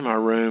standing in my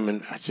room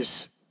and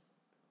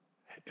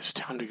it's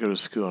time to go to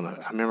school. And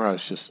I remember I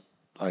was just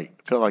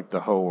felt like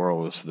the whole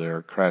world was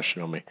there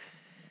crashing on me.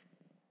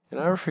 And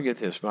I never forget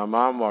this. My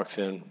mom walks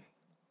in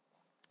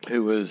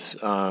who was,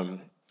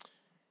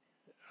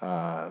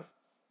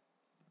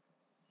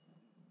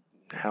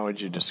 how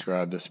would you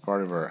describe this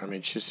part of her? I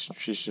mean, she's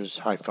just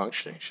high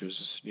functioning. She was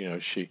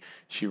just,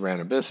 she ran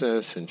a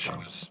business and she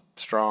was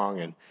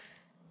strong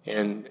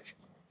and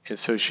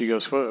so she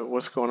goes,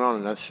 what's going on?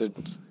 And I said,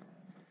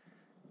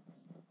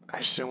 I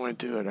just don't want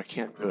to do it. I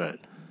can't do it.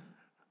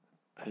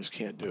 I just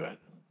can't do it.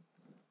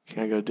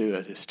 Can't go do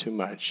it. It's too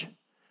much.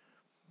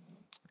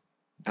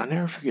 I'll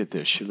never forget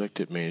this. She looked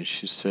at me and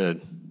she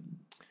said,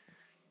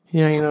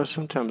 yeah,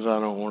 sometimes I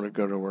don't want to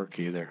go to work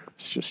either.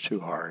 It's just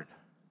too hard.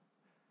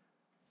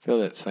 I feel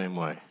that same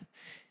way.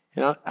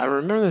 And I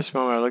remember this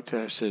moment. I looked at her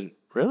and I said,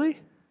 really?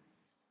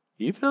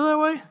 You feel that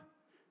way?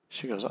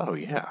 She goes, oh,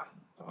 yeah,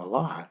 a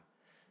lot.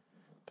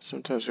 But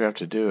sometimes we have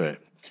to do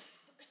it.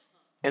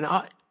 And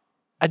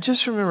I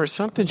just remember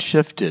something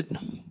shifted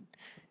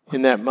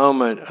in that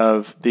moment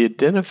of the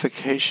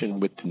identification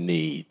with the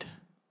need.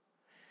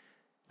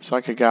 It's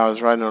like a guy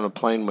was riding on a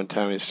plane one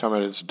time. He was talking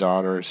about his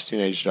daughter, his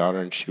teenage daughter,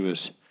 and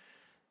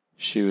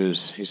he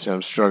said,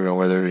 I'm struggling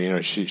with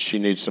her. She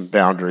needs some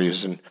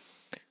boundaries. And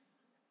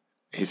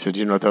he said,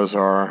 you know what those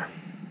are?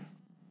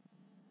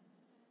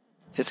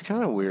 It's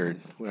kind of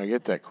weird when I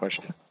get that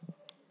question.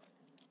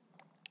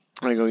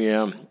 I go,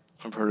 yeah,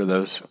 I've heard of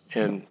those.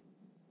 And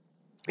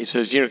he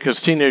says, because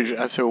teenagers,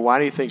 I said, well, why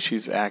do you think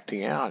she's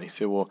acting out? He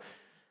said, well,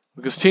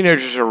 because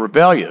teenagers are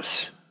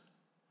rebellious.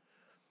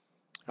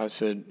 I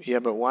said, yeah,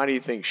 but why do you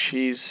think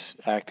she's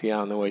acting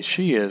out in the way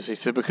she is? He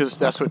said, because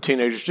that's what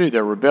teenagers do.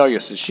 They're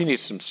rebellious, and she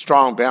needs some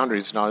strong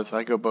boundaries and all this.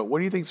 I go, but what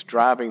do you think's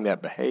driving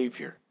that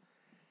behavior?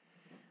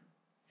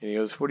 And he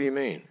goes, what do you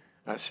mean?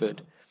 I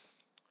said,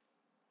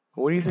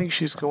 what do you think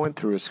she's going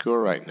through at school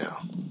right now?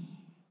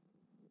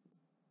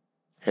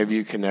 Have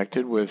you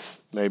connected with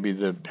maybe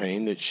the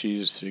pain that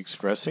she's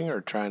expressing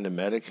or trying to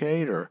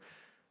medicate or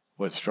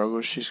what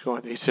struggles she's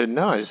going through? He said,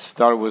 no, I just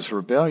thought it was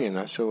rebellion.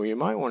 I said, well, you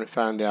might want to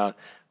find out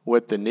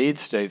what the need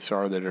states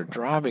are that are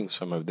driving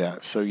some of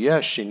that. So,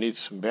 yes, she needs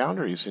some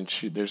boundaries, and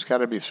there's got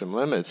to be some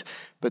limits,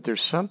 but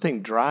there's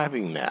something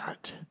driving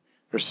that.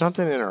 There's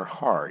something in her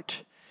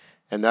heart,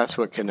 and that's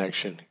what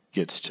connection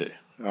gets to.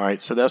 All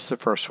right, so that's the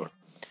first one.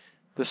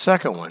 The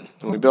second one,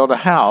 when we build a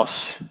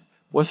house,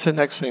 what's the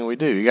next thing we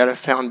do? You got a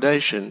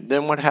foundation.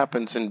 Then what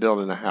happens in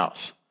building a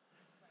house?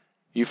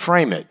 You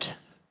frame it,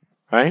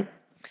 right?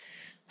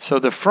 So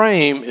the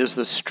frame is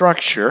the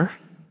structure,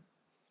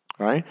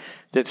 right,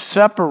 that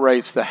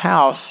separates the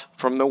house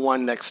from the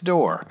one next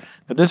door.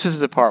 Now, this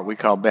is the part we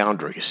call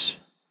boundaries.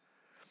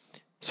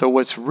 So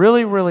what's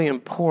really, really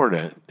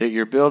important that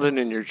you're building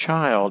in your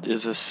child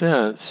is a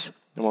sense,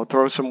 and we'll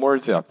throw some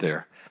words out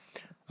there,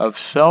 of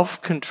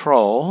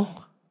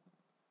self-control,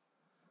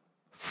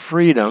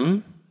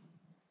 freedom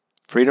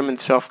and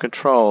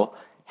self-control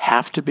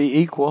have to be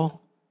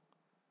equal.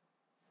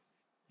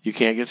 You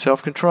can't get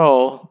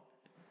self-control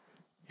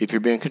if you're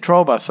being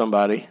controlled by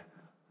somebody.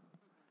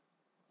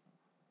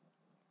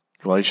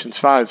 Galatians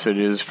 5 said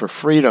it is for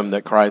freedom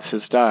that Christ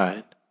has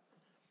died.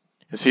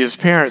 And see, as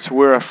parents,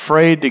 we're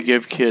afraid to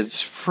give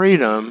kids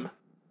freedom,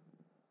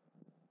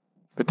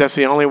 but that's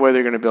the only way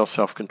they're going to build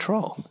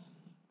self-control.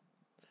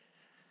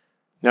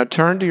 Now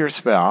turn to your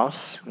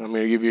spouse. I'm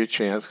going to give you a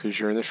chance because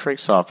you're in the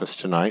shrink's office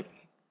tonight.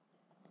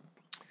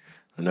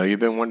 I know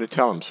you've been wanting to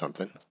tell them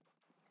something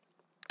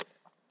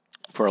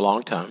for a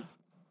long time.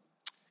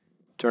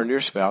 Turn to your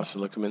spouse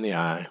and look them in the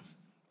eye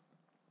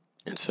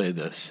and say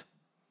this: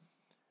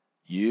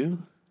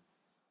 you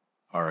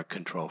are a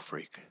control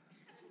freak.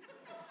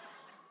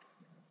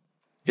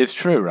 It's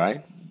true,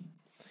 right?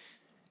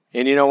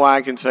 And you know why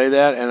I can say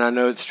that and I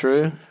know it's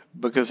true?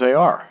 Because they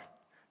are.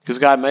 Because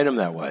God made them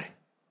that way.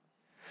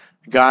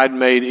 God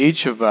made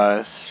each of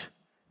us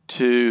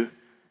to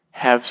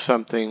have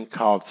something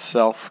called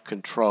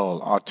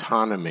self-control,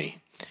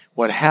 autonomy.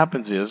 What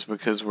happens is,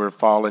 because we're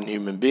fallen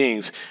human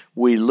beings,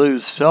 we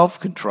lose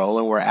self-control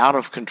and we're out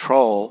of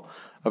control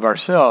of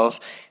ourselves,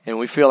 and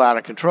we feel out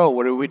of control.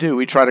 What do?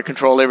 We try to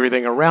control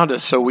everything around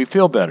us so we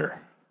feel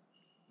better.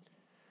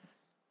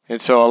 And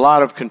so a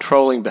lot of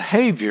controlling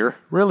behavior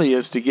really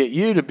is to get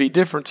you to be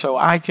different so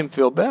I can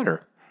feel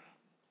better.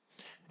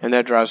 And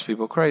that drives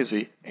people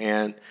crazy.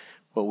 And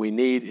what we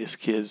need is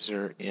kids that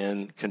are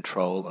in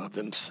control of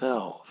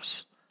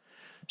themselves.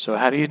 So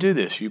how do you do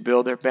this? You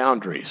build their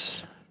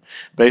boundaries.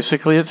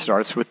 Basically, it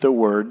starts with the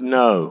word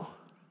no.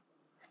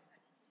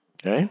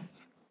 Okay?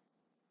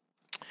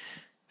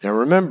 Now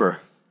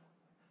remember,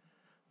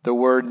 the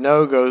word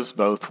no goes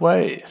both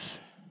ways.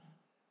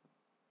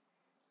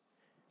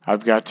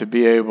 I've got to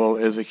be able,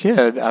 as a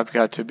kid, I've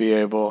got to be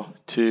able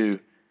to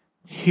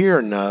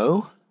hear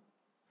no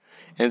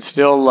and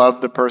still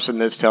love the person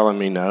that's telling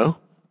me no.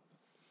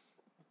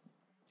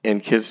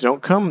 And kids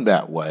don't come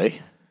that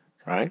way,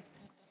 right?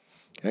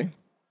 Okay.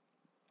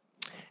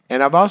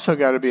 And I've also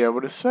got to be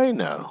able to say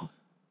no.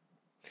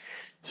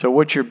 So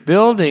what you're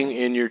building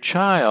in your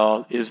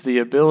child is the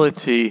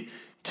ability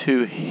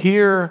to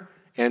hear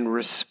and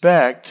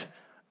respect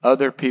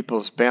other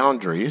people's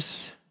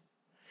boundaries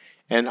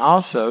and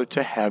also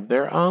to have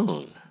their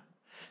own.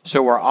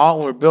 So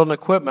when we're building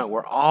equipment,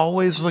 we're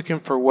always looking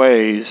for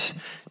ways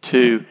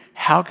to,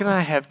 how can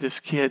I have this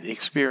kid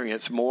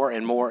experience more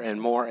and more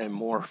and more and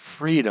more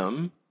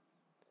freedom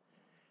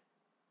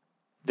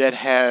that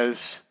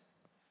has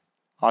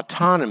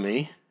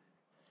autonomy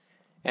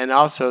and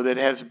also that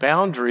has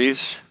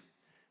boundaries,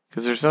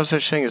 because there's no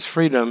such thing as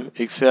freedom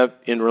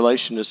except in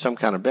relation to some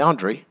kind of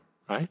boundary,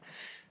 right?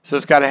 So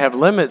it's got to have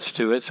limits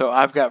to it. So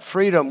I've got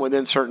freedom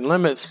within certain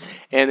limits,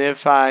 and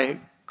if I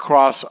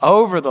cross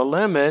over the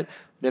limit,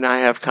 then I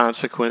have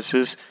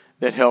consequences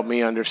that help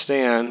me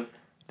understand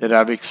that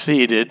I've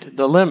exceeded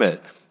the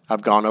limit.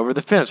 I've gone over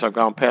the fence. I've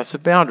gone past the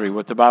boundary.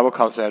 What the Bible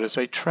calls that is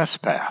a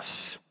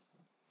trespass.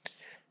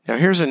 Now,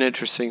 here's an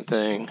interesting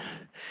thing.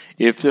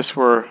 If this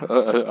were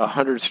a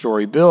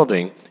 100-story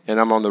building and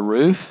I'm on the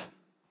roof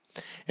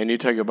and you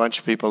take a bunch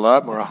of people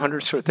up, or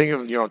 100-story, think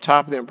of, you're on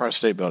top of the Empire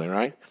State Building,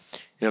 right?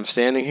 And I'm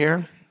standing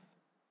here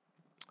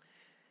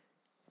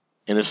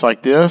and it's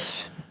like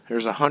this.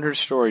 There's a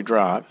 100-story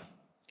drop,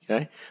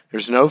 okay?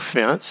 There's no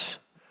fence.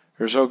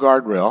 There's no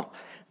guardrail.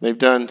 They've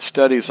done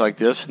studies like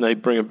this, and they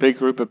bring a big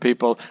group of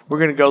people. We're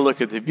going to go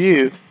look at the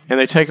view, and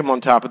they take them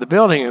on top of the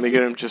building, and they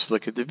get them to just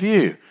look at the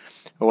view.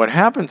 But what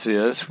happens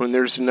is, when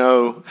there's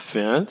no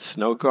fence,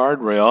 no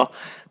guardrail,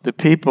 the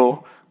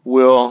people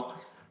will,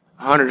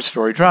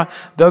 100-story drop,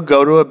 they'll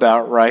go to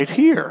about right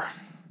here.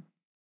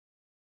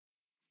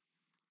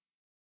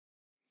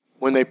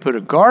 When they put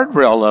a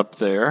guardrail up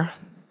there,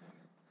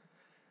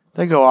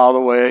 they go all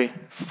the way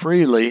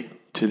freely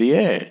to the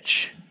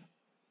edge.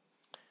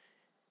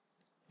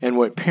 And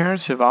what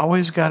parents have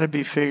always got to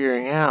be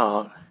figuring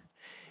out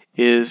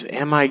is,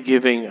 am I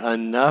giving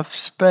enough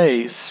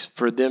space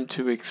for them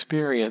to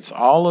experience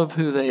all of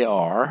who they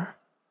are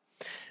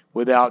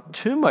without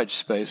too much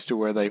space to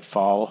where they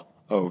fall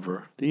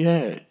over the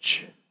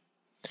edge?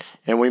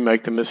 And we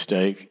make the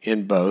mistake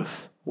in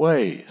both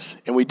ways.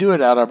 And we do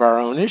it out of our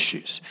own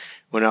issues.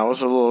 When I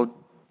was a little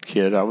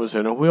kid, I was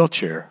in a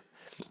wheelchair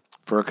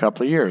for a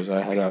couple of years.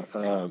 I had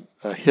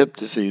a hip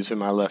disease in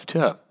my left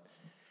hip.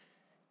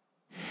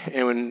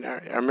 And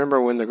I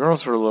remember when the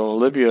girls were little,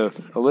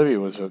 Olivia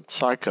was a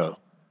psycho.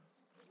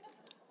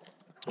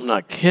 I'm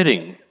not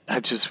kidding. I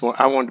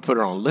wanted to put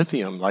her on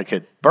lithium like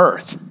at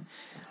birth.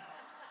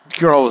 The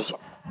girl was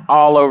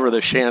all over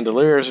the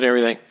chandeliers and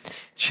everything.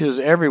 She was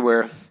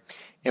everywhere.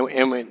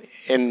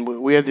 And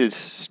we had these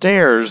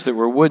stairs that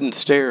were wooden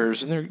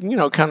stairs, and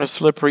they're, kind of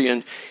slippery.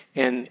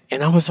 And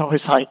I was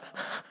always like,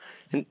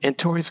 and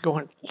Tori's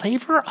going,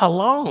 leave her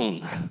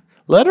alone.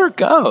 Let her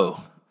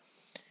go.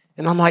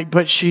 And I'm like,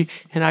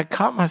 and I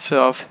caught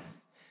myself,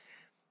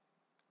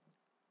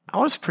 I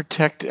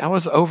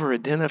was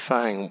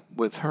over-identifying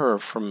with her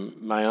from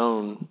my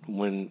own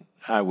when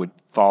I would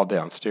fall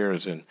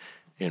downstairs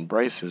in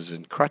braces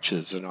and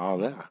crutches and all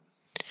that.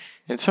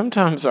 And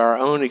sometimes our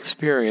own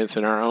experience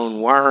and our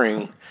own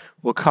wiring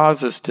will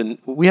cause us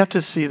we have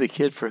to see the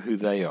kid for who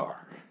they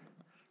are.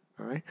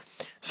 All right?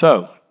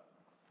 So,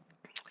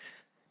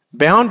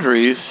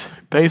 boundaries,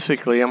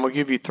 basically, I'm going to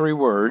give you 3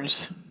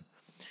 words: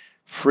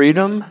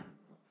 freedom,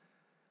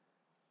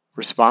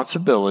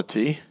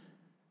 responsibility,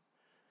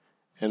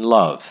 and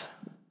love.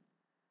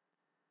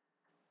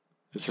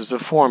 This is a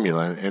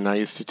formula, and I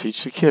used to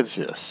teach the kids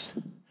this,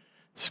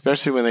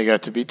 especially when they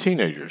got to be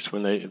teenagers.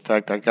 In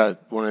fact, I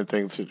got one of the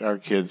things that our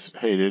kids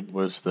hated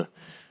was the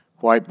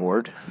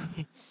whiteboard.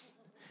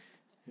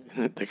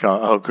 They call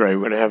it, oh, great,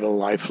 we're going to have a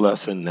life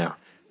lesson now.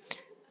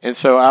 And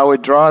so I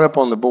would draw it up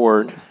on the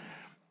board.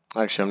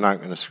 Actually, I'm not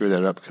going to screw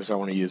that up because I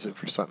want to use it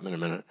for something in a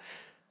minute.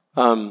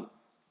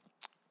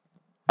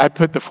 I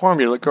put the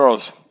formula,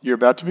 girls, you're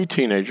about to be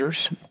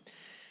teenagers,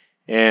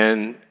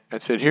 and I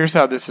said, here's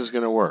how this is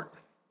going to work.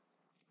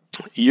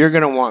 You're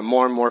going to want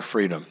more and more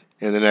freedom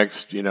in the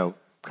next,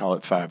 call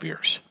it 5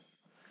 years.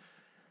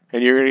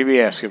 And you're going to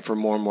be asking for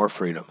more and more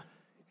freedom.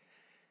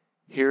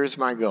 Here's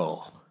my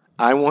goal.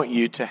 I want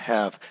you to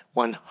have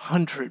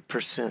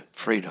 100%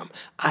 freedom.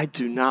 I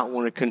do not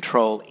want to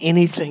control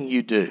anything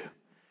you do.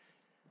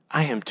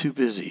 I am too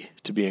busy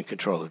to be in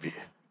control of you.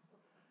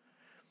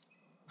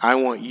 I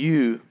want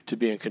you to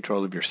be in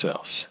control of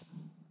yourselves.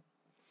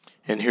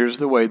 And here's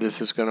the way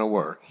this is going to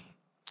work.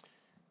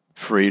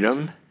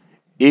 Freedom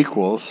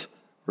equals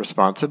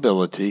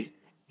responsibility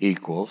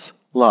equals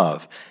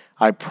love.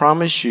 I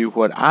promise you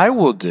what I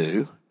will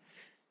do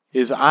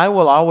is I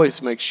will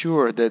always make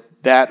sure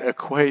that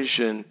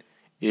equation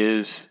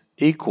is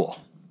equal.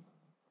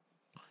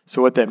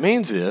 So what that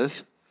means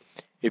is,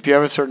 if you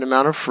have a certain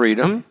amount of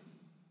freedom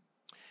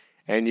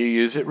and you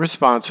use it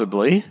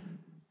responsibly,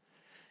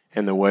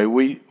 and the way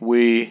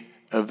we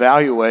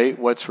evaluate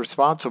what's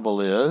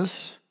responsible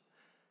is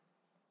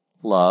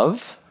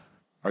love.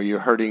 Are you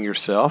hurting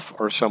yourself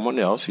or someone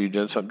else? Are you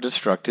doing something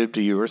destructive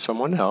to you or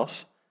someone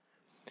else?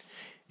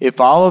 If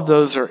all of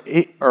those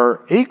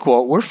are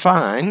equal, we're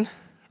fine,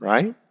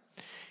 right?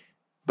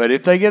 But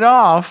if they get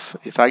off,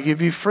 if I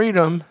give you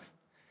freedom,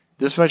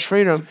 this much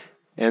freedom,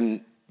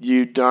 and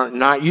you are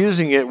not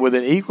using it with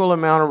an equal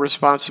amount of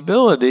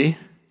responsibility,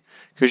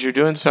 because you're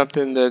doing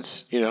something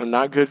that's,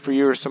 not good for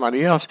you or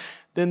somebody else,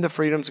 then the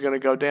freedom's going to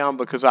go down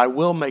because I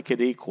will make it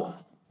equal.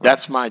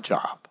 That's my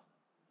job.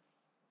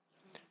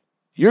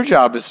 Your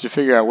job is to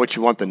figure out what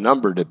you want the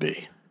number to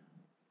be,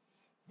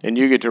 and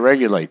you get to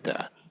regulate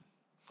that.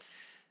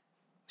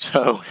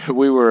 So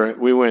we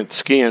went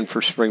skiing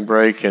for spring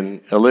break, and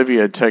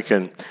Olivia had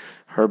taken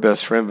her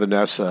best friend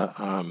Vanessa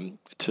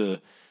to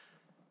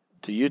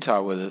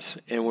Utah with us,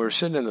 and we were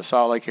sitting in the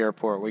Salt Lake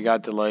airport. We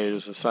got delayed. It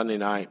was a Sunday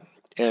night,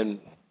 and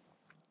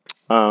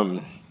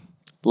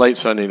late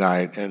Sunday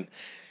night, and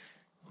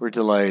we're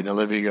delayed. And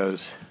Olivia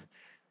goes,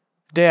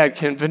 "Dad,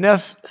 can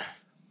Vanessa?"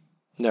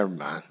 Never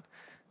mind.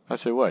 I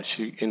said, "What?"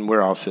 And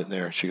we're all sitting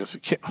there. She goes,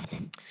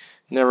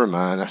 "Never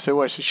mind." I said,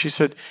 "What?" She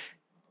said,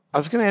 "I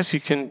was going to ask you,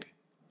 can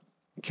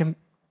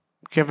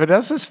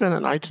Vanessa spend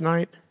the night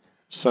tonight?"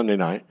 Sunday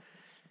night.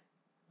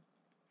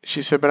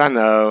 She said, "But I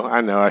know,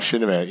 I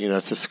shouldn't have.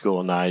 It's a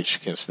school night. She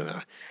can't spend the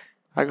night."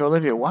 I go,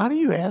 "Olivia, why do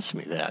you ask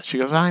me that?" She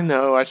goes, "I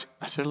know." I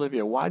said,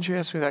 "Olivia, why'd you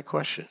ask me that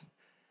question?"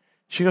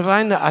 She goes,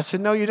 "I know." I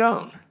said, "No, you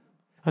don't."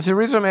 I said, "The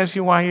reason I'm asking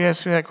you why you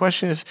asked me that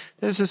question is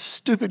that it's a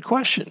stupid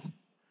question.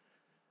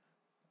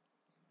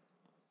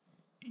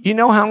 You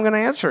know how I'm going to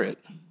answer it."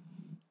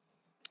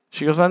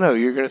 She goes, "I know.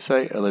 You're going to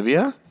say,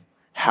 Olivia,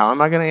 how am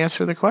I going to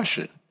answer the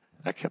question?"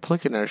 I kept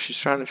looking at her. She's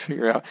trying to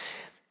figure out.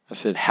 I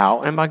said,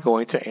 "How am I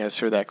going to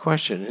answer that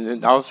question?" And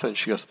then all of a sudden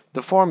she goes,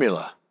 "The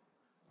formula."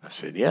 I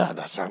said, "Yeah,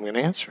 that's how I'm going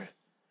to answer it."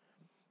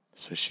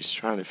 So she's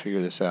trying to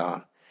figure this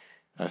out.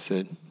 I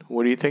said,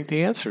 "What do you think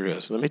the answer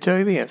is?" "Let me tell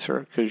you the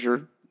answer, because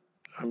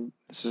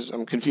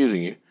I'm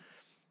confusing you.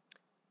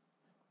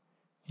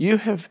 You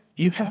have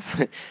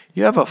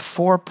a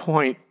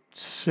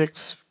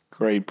 4.6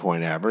 grade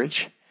point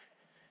average.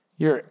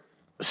 You're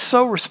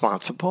so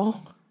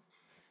responsible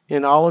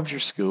in all of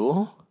your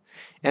school,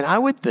 and I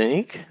would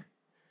think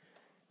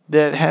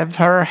that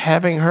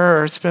having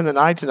her spend the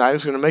night tonight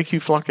is going to make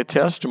you flunk a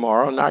test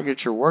tomorrow and not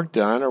get your work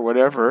done or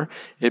whatever.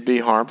 It'd be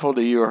harmful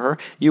to you or her.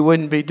 You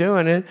wouldn't be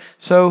doing it.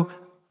 So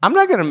I'm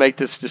not going to make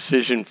this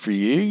decision for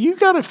you. You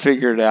got to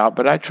figure it out,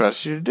 but I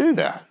trust you to do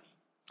that."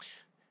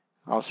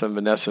 All of a sudden,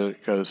 Vanessa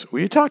goes,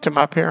 "Will you talk to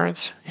my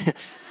parents?"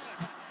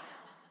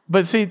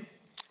 But see,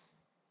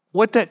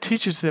 what that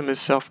teaches them is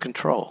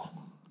self-control.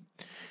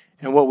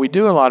 And what we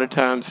do a lot of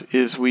times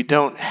is we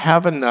don't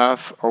have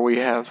enough or we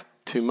have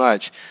too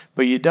much.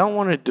 But you don't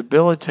want to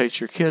debilitate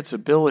your kids'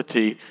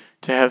 ability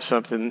to have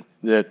something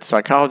that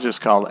psychologists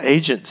call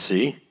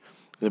agency,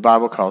 the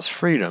Bible calls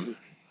freedom,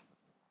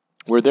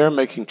 where they're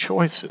making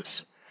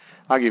choices.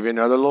 I'll give you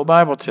another little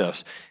Bible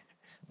test.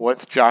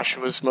 What's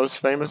Joshua's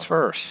most famous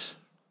verse?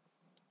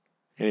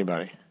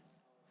 Anybody?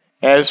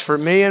 "As for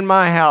me and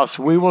my house,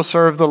 we will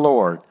serve the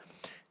Lord."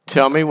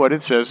 Tell me what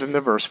it says in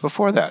the verse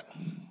before that.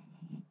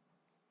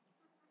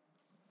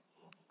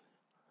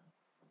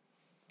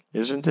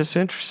 Isn't this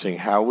interesting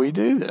how we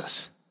do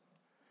this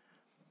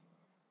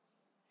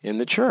in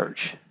the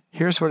church?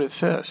 Here's what it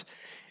says.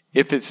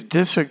 "If it's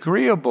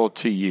disagreeable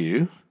to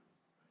you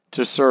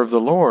to serve the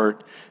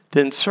Lord,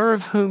 then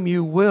serve whom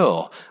you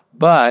will.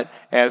 But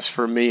as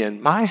for me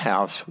and my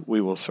house, we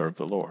will serve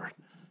the Lord."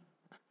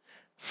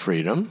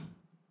 Freedom,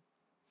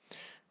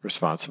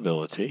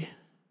 responsibility,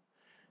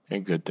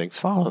 and good things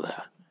follow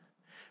that.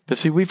 But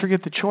see, we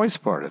forget the choice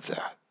part of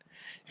that.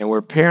 And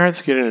where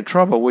parents get into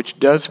trouble, which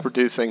does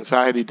produce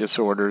anxiety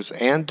disorders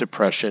and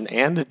depression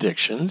and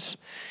addictions,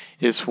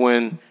 is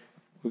when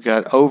we've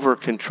got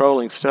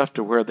over-controlling stuff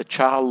to where the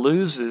child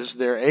loses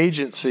their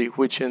agency,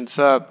 which ends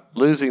up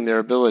losing their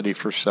ability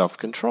for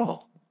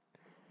self-control.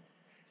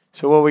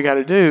 So what we got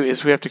to do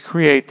is we have to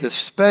create this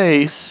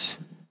space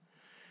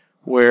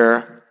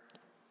where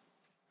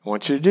I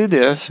want you to do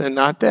this and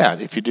not that.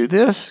 If you do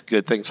this,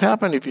 good things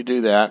happen. If you do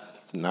that,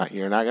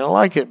 you're not going to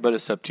like it, but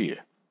it's up to you.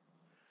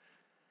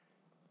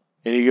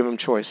 And you give them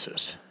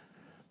choices.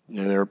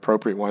 There are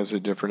appropriate ones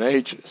at different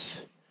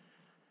ages.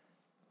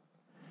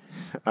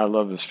 I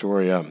love the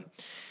story.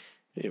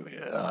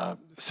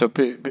 So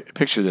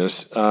picture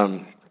this.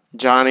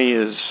 Johnny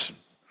is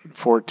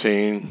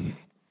 14.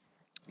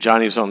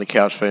 Johnny's on the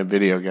couch playing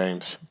video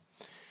games.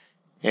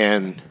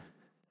 And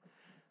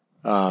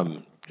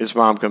his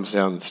mom comes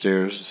down the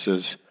stairs and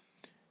says,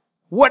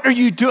 "What are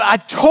you doing? I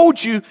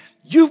told you,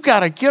 you've got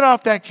to get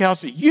off that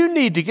couch. You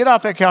need to get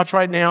off that couch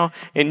right now,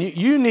 and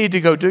you need to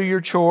go do your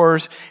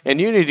chores,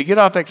 and you need to get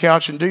off that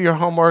couch and do your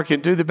homework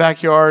and do the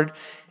backyard,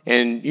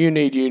 and you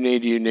need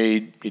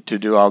to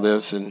do all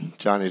this." And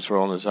Johnny's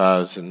rolling his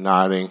eyes and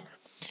nodding,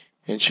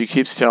 and she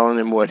keeps telling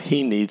him what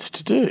he needs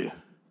to do.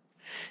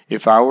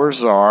 If I were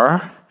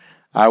czar,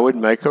 I would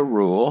make a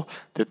rule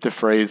that the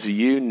phrase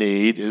 "you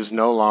need" is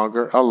no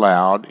longer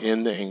allowed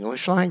in the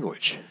English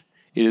language.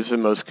 It is the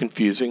most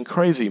confusing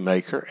crazy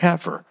maker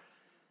ever.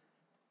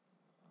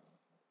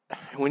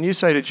 When you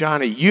say to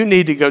Johnny, "You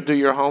need to go do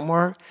your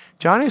homework,"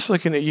 Johnny's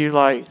looking at you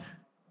like,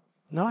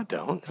 "No, I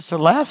don't. That's the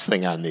last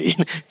thing I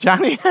need."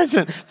 Johnny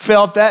hasn't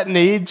felt that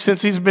need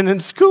since he's been in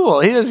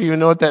school. He doesn't even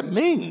know what that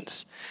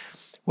means.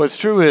 What's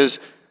true is,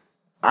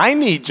 I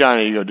need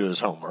Johnny to go do his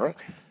homework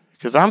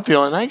because I'm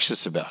feeling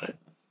anxious about it.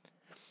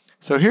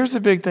 So here's the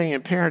big thing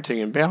in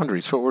parenting and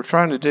boundaries. What we're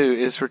trying to do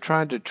is we're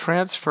trying to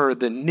transfer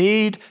the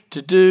need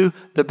to do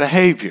the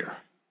behavior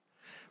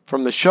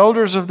from the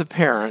shoulders of the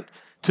parent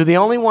to the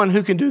only one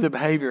who can do the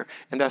behavior,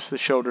 and that's the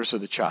shoulders of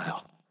the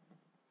child.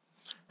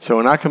 So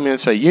when I come in and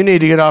say, you need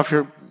to get off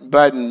your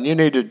butt and you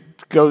need to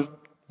go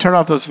turn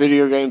off those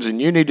video games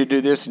and you need to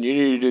do this and you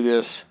need to do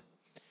this,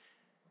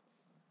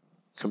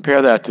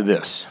 compare that to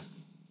this.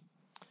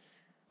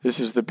 This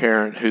is the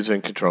parent who's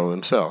in control of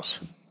themselves.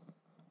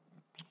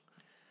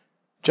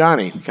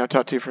 Johnny, can I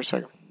talk to you for a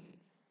second?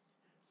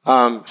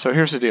 So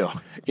here's the deal.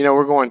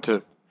 We're going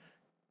to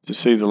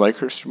see the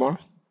Lakers tomorrow.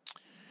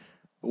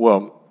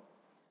 Well,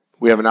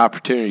 we have an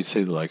opportunity to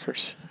see the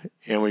Lakers,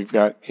 and we've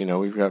got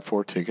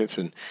 4 tickets,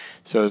 and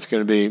so it's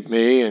going to be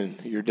me and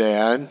your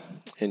dad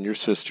and your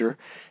sister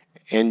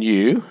and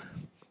you,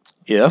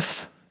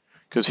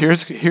 because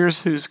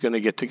here's who's going to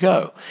get to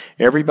go.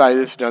 Everybody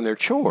that's done their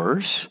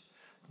chores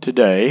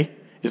today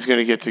is going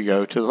to get to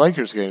go to the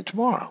Lakers game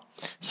tomorrow.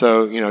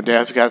 So,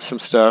 Dad's got some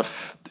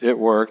stuff at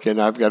work,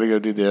 and I've got to go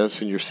do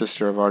this, and your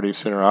sister, I've already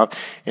sent her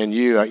off, and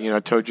you, I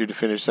told you to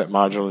finish that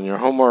module in your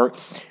homework,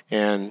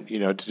 and,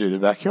 to do the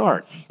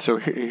backyard. So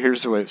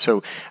here's the way.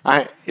 So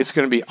it's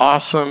going to be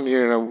awesome.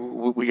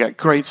 We got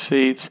great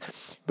seats,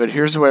 but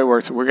here's the way it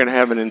works. We're going to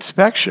have an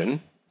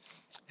inspection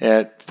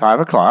at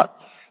 5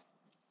 o'clock,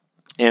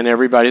 and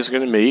everybody's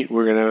going to meet.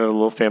 We're going to have a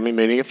little family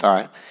meeting at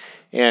 5,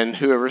 and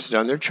whoever's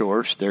done their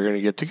chores, they're going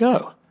to get to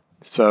go.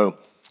 So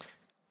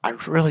I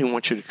really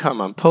want you to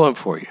come. I'm pulling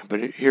for you, but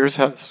here's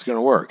how this is going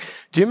to work.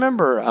 Do you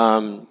remember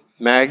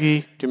Maggie?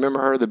 Do you remember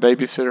her, the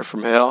babysitter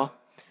from hell?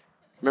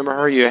 Remember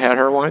her? You had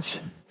her once?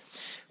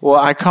 Well,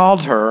 I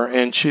called her,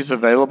 and she's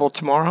available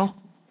tomorrow.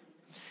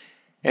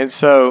 And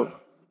so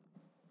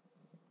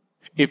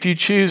if you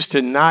choose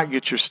to not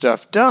get your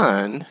stuff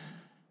done,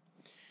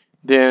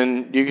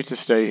 then you get to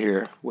stay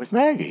here with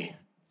Maggie.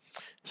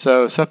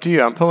 So it's up to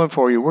you. I'm pulling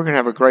for you. We're going to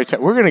have a great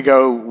time. We're going to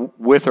go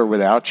with or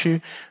without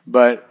you,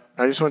 but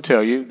I just want to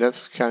tell you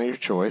that's kind of your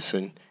choice,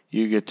 and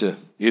you get to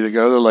either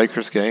go to the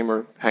Lakers game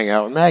or hang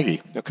out with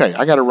Maggie. Okay,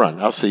 I got to run.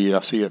 I'll see you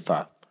at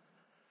 5.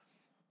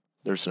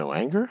 There's no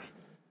anger.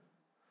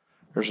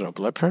 There's no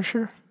blood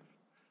pressure.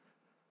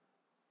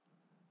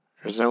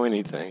 There's no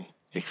anything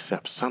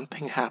except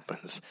something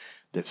happens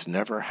that's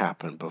never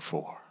happened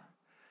before.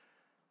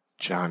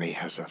 Johnny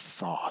has a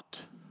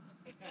thought.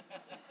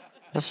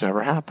 That's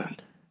never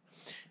happened.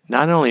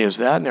 Not only has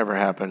that never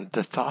happened,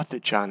 the thought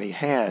that Johnny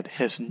had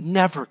has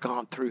never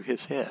gone through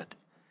his head.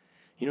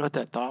 You know what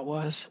that thought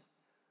was?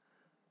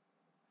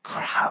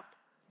 Crap.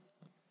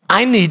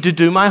 I need to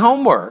do my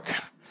homework.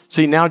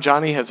 See, now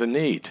Johnny has a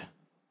need.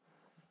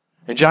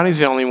 And Johnny's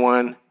the only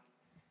one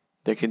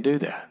that can do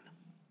that.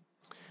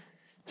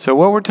 So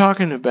what we're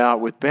talking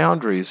about with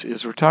boundaries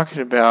is we're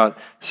talking about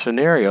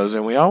scenarios,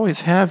 and we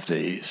always have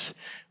these,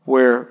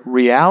 where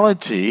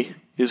reality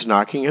is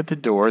knocking at the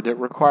door that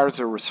requires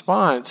a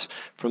response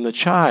from the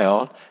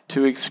child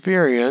to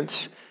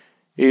experience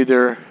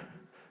either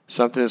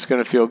something that's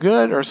going to feel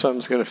good or something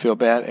that's going to feel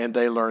bad, and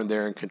they learn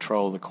they're in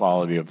control of the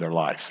quality of their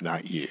life,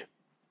 not you.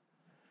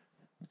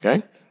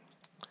 Okay?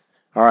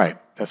 All right,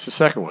 that's the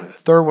second one. The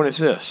third one is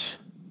this.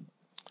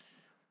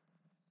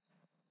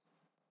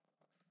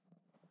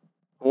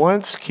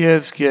 Once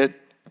kids get,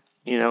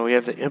 we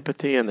have the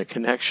empathy and the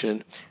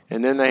connection,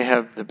 and then they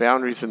have the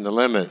boundaries and the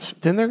limits,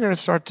 then they're going to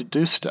start to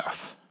do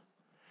stuff.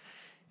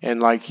 And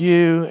like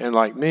you and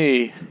like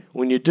me,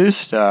 when you do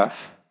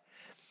stuff,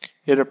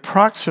 it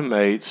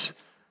approximates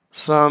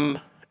some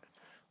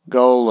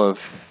goal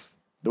of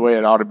the way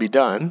it ought to be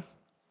done,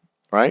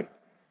 right?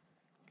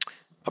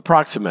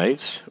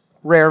 Approximates.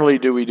 Rarely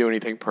do we do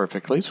anything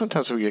perfectly.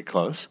 Sometimes we get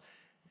close.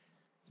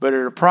 But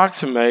it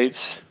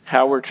approximates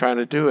how we're trying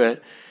to do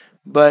it.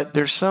 But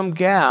there's some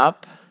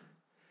gap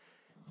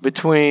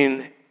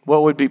between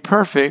what would be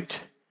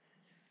perfect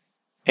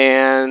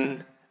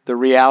and the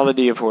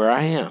reality of where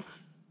I am.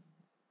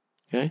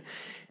 Okay?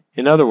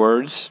 In other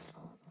words,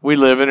 we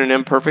live in an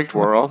imperfect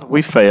world.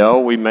 We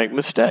fail. We make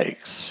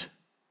mistakes.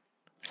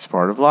 It's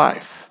part of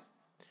life.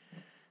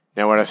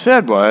 Now, what I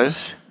said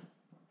was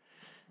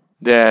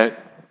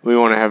that we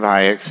want to have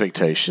high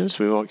expectations.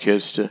 We want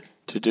kids to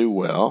do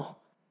well.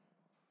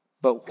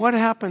 But what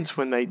happens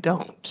when they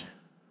don't?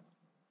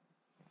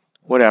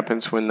 What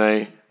happens when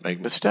they make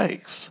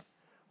mistakes?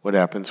 What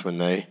happens when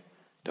they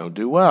don't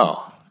do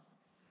well?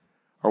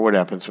 Or what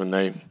happens when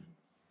they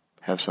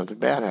have something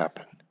bad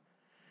happen?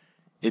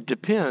 It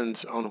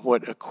depends on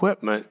what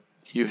equipment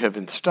you have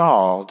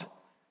installed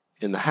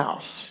in the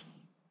house.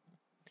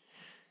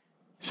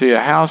 See,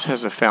 a house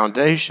has a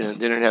foundation,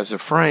 then it has a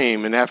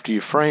frame, and after you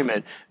frame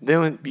it,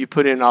 then you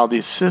put in all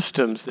these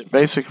systems that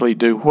basically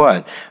do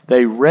what?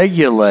 They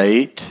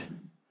regulate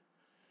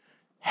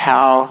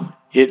how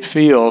it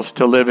feels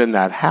to live in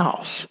that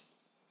house.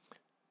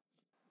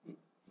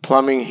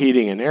 Plumbing,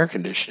 heating, and air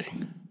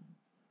conditioning,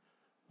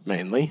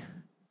 mainly.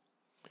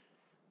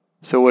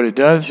 So what it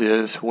does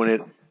is, when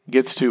it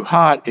gets too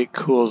hot, it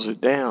cools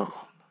it down.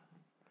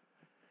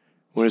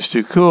 When it's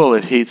too cool,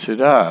 it heats it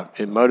up.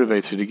 It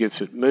motivates it. It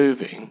gets it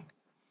moving.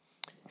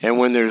 And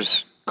when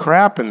there's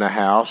crap in the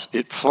house,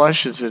 it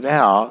flushes it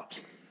out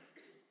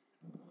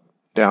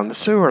down the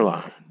sewer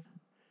line.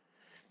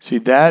 See,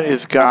 that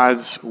is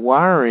God's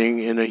wiring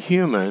in a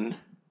human.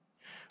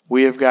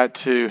 We have got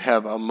to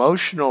have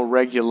emotional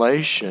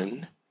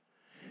regulation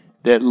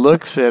that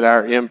looks at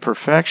our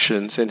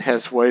imperfections and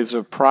has ways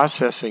of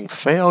processing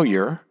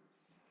failure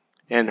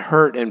and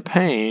hurt and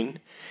pain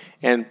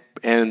and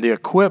the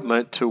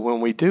equipment to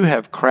when we do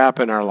have crap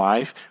in our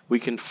life, we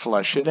can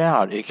flush it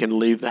out. It can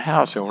leave the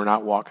house and we're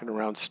not walking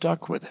around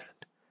stuck with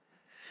it.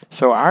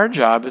 So our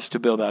job is to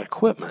build that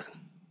equipment.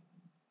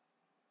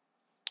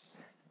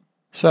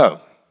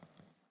 So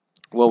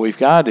what we've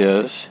got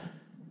is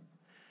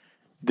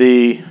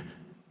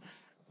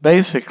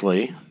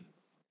basically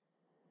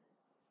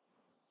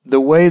the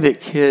way that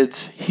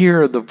kids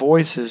hear the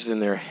voices in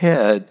their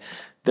head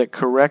that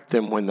correct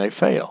them when they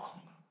fail.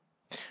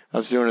 I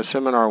was doing a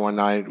seminar one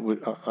night. It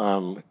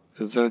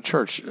was in a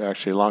church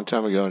actually a long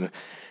time ago,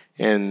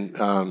 and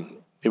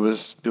it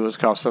was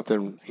called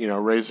something,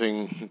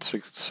 raising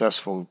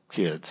successful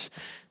kids,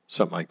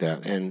 something like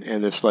that. And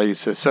this lady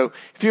says, so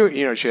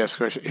if she asked the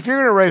question, if you're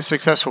going to raise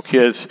successful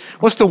kids,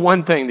 what's the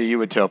one thing that you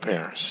would tell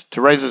parents to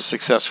raise a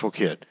successful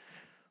kid?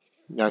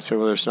 And I said,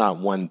 well, there's not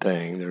one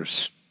thing.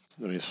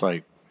 It's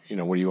like,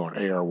 what do you want,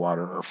 air,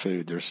 water, or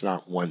food? There's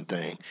not one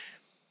thing.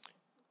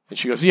 And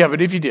she goes, yeah, but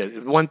if you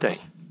did, one thing.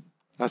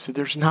 I said,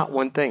 there's not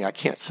one thing. I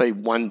can't say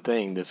one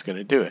thing that's going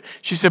to do it.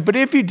 She said, but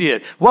if you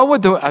did, what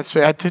would I'd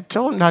say, I'd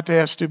tell them not to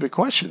ask stupid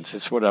questions.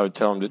 That's what I would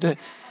tell them to do. I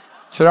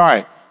said, all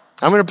right,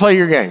 I'm going to play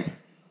your game.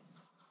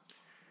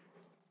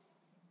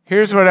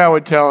 Here's what I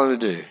would tell them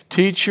to do.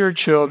 Teach your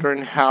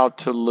children how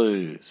to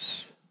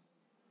lose.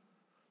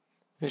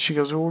 And she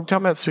goes, well, we're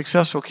talking about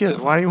successful kids.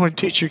 Why do you want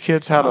to teach your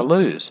kids how to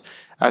lose?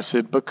 I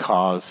said,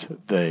 because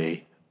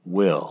they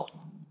will.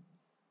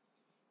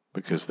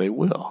 Because they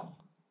will.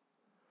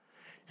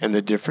 And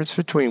the difference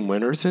between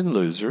winners and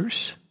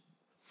losers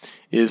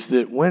is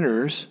that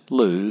winners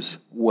lose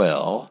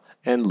well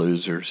and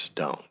losers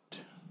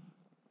don't.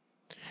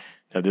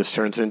 Now this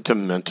turns into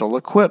mental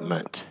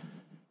equipment.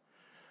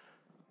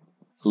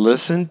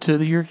 Listen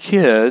to your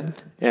kid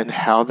and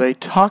how they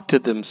talk to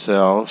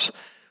themselves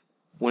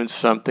when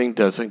something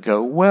doesn't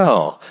go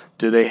well.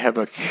 Do they have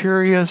a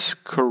curious,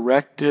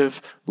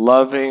 corrective,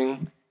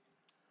 loving,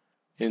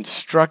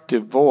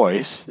 instructive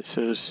voice that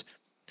says,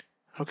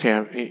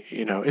 okay,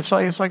 it's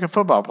like a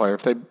football player.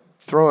 If they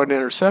throw an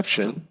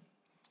interception,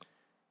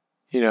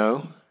 they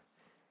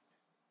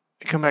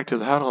come back to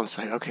the huddle and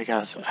say, okay,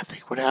 guys, I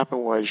think what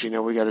happened was,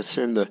 we got to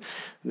send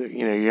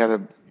you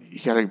got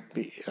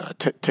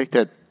to take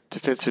that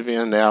defensive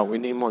end out. We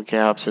need more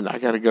gaps, and I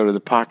got to go to the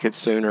pocket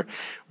sooner.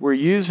 We're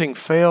using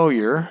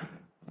failure.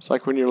 It's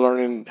like when you're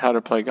learning how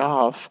to play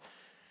golf.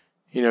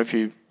 If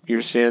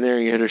you're standing there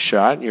and you hit a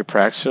shot and you're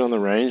practicing on the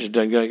range, it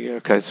doesn't go,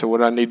 okay, so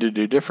what I need to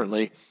do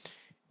differently.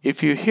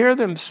 If you hear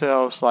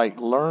themselves like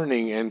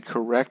learning and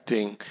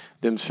correcting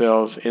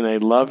themselves in a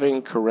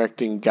loving,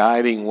 correcting,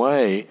 guiding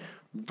way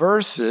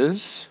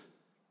versus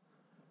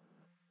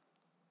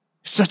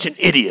such an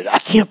idiot, I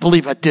can't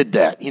believe I did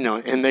that,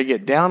 and they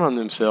get down on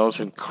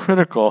themselves and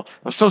critical,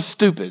 I'm so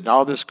stupid,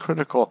 all this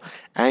critical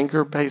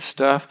anger-based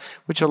stuff,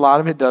 which a lot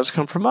of it does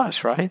come from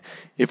us, right?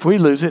 If we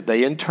lose it,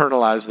 they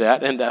internalize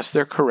that, and that's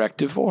their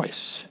corrective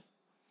voice.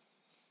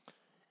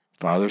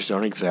 Fathers,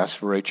 don't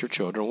exasperate your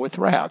children with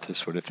wrath.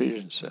 That's what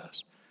Ephesians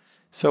says.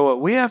 So what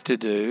we have to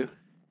do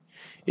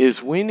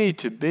is we need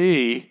to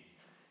be,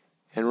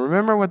 and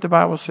remember what the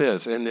Bible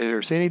says, and if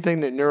there's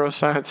anything that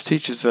neuroscience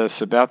teaches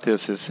us about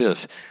this, is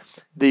this.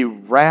 The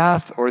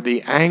wrath or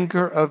the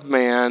anger of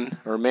man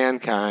or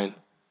mankind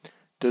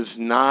does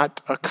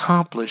not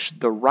accomplish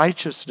the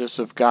righteousness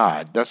of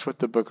God. That's what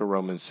the book of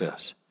Romans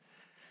says.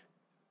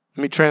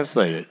 Let me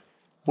translate it.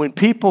 When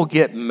people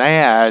get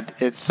mad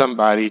at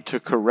somebody to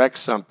correct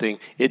something,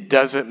 it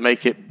doesn't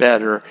make it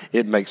better,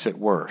 it makes it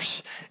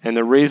worse. And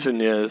the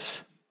reason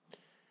is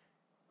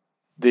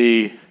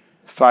the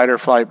fight or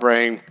flight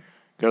brain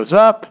goes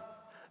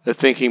up, the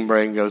thinking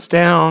brain goes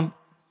down.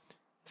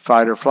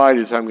 Fight or flight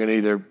is I'm going to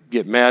either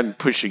get mad and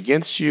push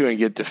against you and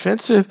get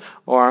defensive,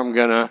 or I'm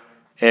going to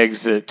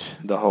exit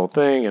the whole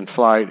thing and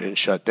flight and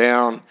shut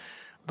down.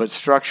 But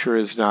structure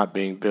is not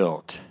being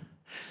built.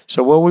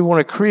 So what we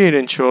want to create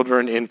in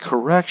children in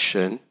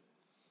correction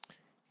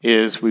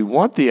is we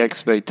want the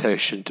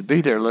expectation to be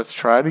there. Let's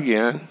try it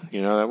again.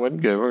 That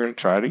wasn't good. We're going to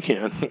try it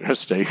again. We're going to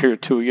stay here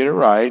until we get it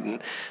right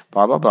and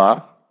blah, blah,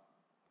 blah.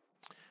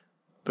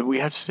 But we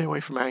have to stay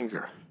away from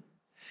anger.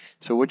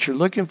 So what you're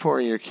looking for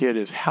in your kid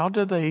is how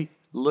do they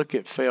look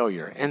at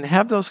failure and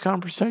have those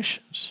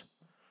conversations.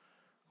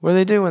 What do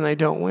they do when they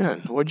don't win?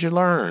 What'd you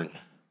learn?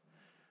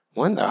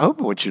 I hope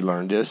what you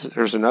learned is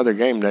there's another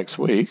game next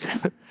week,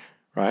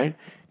 right?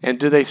 And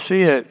do they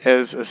see it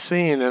as a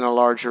scene in a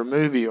larger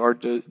movie, or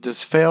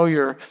does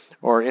failure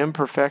or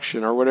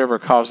imperfection or whatever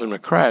cause them to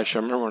crash? I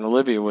remember when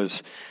Olivia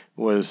was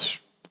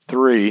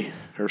 3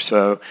 or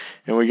so,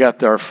 and we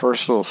got our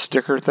first little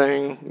sticker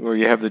thing where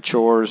you have the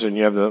chores and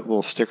you have the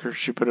little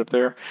stickers you put up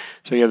there.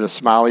 So you have the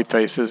smiley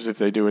faces if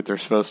they do what they're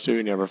supposed to,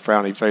 and you have a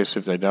frowny face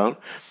if they don't.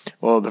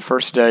 Well, the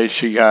first day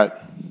she got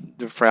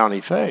the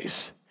frowny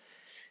face.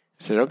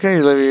 I said, okay,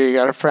 Olivia, you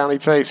got a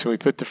frowny face. And we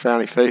put the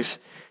frowny face,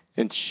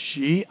 and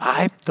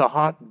I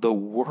thought the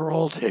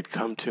world had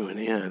come to an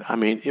end. I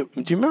mean, do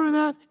you remember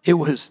that? It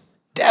was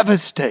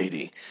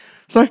devastating.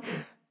 It's like,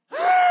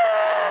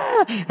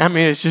 I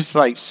mean, it's just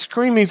like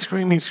screaming.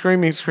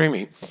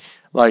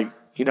 Like,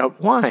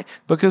 why?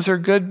 Because her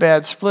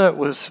good-bad split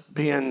was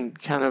being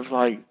kind of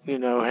like,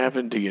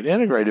 having to get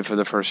integrated for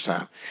the first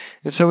time.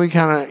 And so we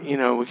kind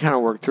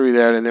of worked through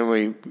that, and then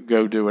we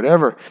go do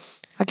whatever.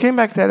 I came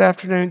back that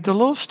afternoon. The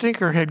little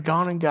stinker had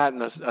gone and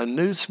gotten a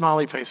new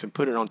smiley face and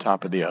put it on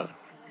top of the other.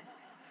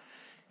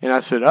 And I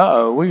said,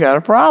 uh-oh, we got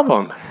a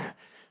problem.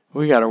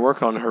 We got to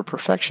work on her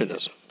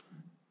perfectionism.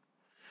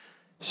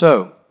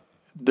 So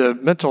the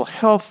mental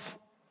health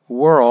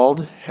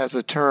world has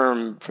a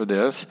term for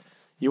this.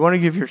 You want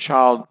to give your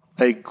child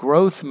a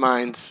growth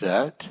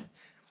mindset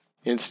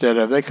instead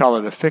of, they call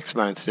it a fixed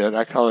mindset.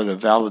 I call it a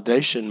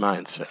validation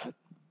mindset.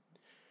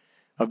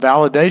 A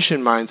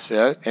validation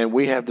mindset, and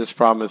we have this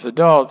problem as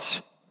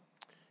adults,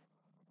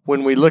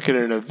 when we look at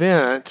an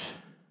event,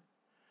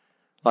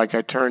 like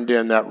I turned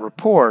in that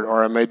report,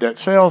 or I made that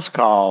sales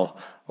call,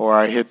 or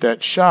I hit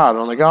that shot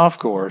on the golf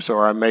course,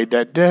 or I made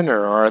that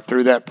dinner, or I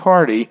threw that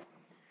party,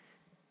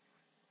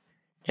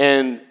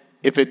 and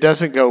if it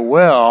doesn't go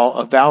well,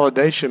 a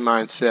validation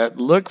mindset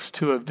looks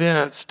to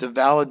events to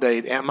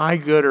validate, am I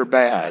good or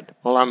bad?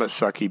 Well, I'm a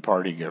sucky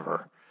party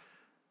giver.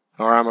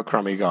 Or I'm a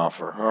crummy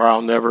golfer, or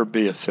I'll never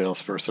be a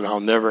salesperson. I'll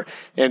never,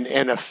 and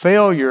a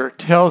failure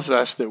tells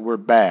us that we're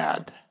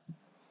bad.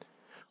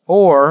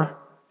 Or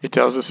it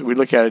tells us, we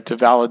look at it to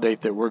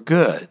validate that we're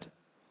good.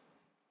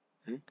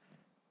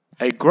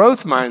 A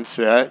growth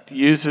mindset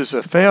uses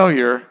a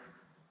failure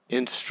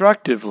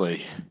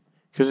instructively,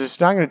 because it's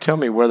not going to tell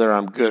me whether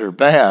I'm good or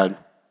bad.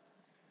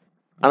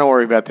 I don't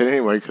worry about that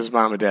anyway, because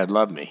Mom and Dad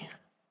love me.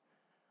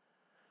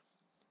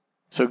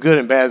 So good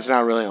and bad is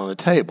not really on the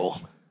table,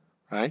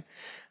 right?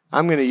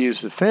 I'm going to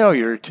use the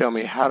failure to tell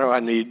me what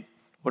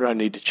do I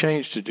need to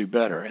change to do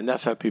better. And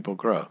that's how people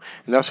grow.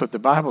 And that's what the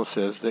Bible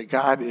says, that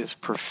God is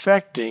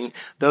perfecting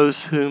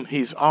those whom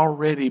he's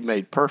already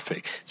made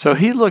perfect. So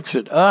he looks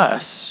at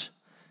us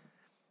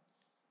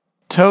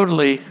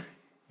totally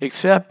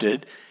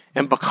accepted.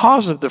 And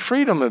because of the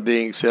freedom of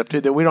being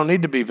accepted, that we don't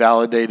need to be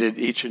validated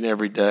each and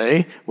every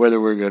day, whether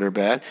we're good or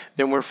bad,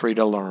 then we're free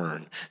to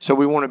learn. So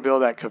we want to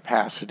build that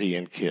capacity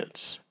in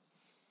kids.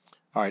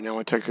 All right, now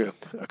I'm going to take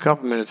a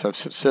couple minutes. I've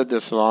said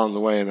this along the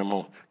way, and I'm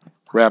going to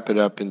wrap it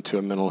up into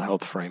a mental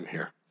health frame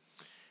here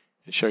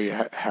and show you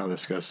how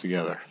this goes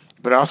together.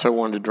 But I also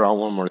wanted to draw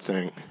one more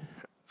thing.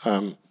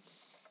 I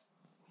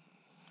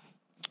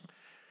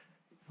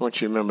want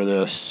you to remember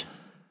this.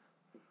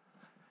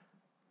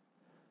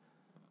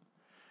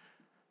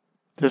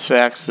 This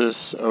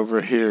axis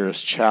over here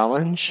is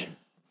challenge,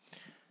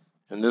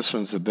 and this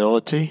one's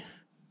ability.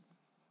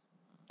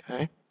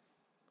 Okay?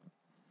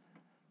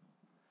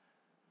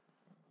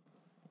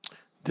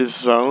 This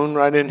zone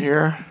right in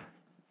here,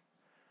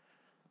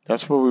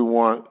 that's where we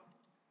want,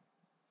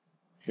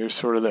 here's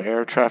sort of the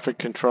air traffic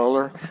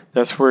controller.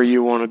 That's where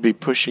you want to be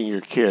pushing your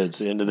kids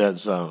into that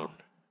zone.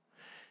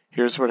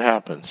 Here's what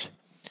happens.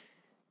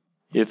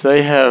 If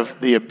they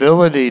have the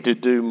ability to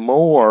do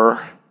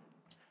more,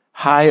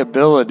 high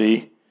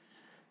ability,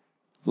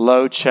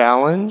 low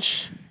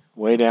challenge,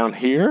 way down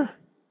here,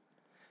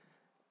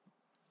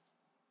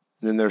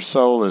 then their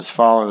soul is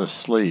falling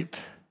asleep.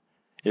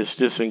 It's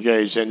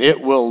disengaged, and it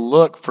will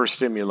look for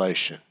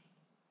stimulation.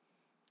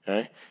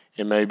 Okay?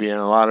 It may be in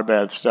a lot of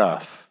bad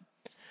stuff.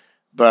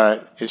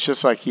 But it's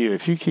just like you.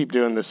 If you keep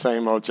doing the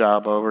same old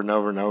job over and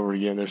over and over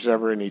again, there's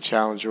never any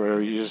challenge or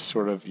whatever, you just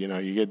sort of,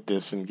 you get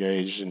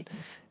disengaged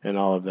and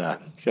all of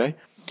that. Okay?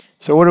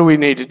 So what do we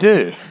need to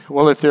do?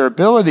 Well, if their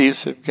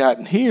abilities have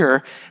gotten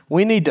here,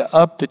 we need to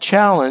up the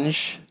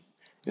challenge.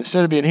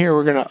 Instead of being here,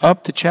 we're going to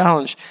up the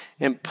challenge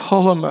and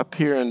pull them up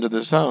here into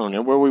the zone.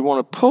 And where we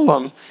want to pull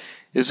them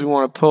is we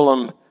want to pull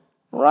them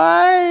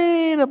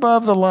right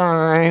above the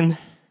line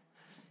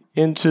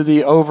into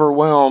the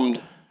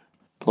overwhelmed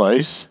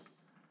place.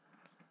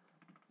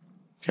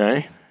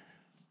 Okay?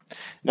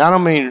 Now, I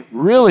don't mean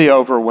really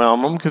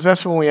overwhelm them, because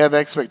that's when we have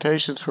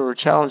expectations for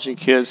challenging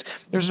kids.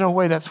 There's no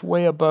way that's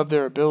way above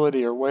their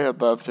ability or way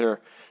above their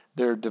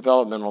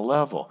developmental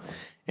level.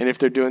 And if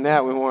they're doing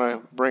that, we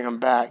want to bring them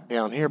back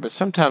down here. But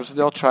sometimes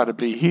they'll try to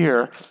be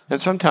here,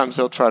 and sometimes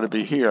they'll try to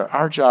be here.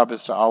 Our job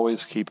is to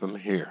always keep them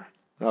here.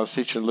 When I was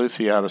teaching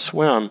Lucy how to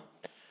swim,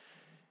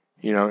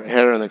 had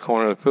her in the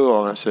corner of the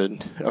pool, and I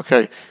said,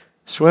 okay,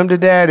 swim to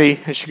Daddy.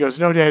 And she goes,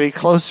 no, Daddy,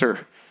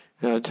 closer.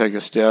 And I take a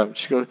step.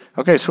 She goes,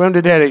 okay, swim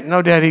to Daddy.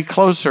 No, Daddy,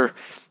 closer.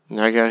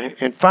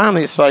 And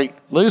finally, it's like,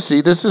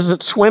 Lucy, this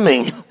isn't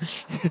swimming.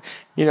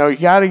 You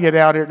got to get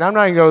out here. And I'm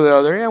not going to go to the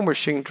other end where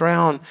she can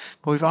drown.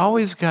 But we've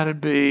always got to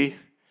be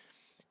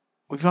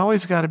we've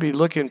always got to be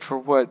looking for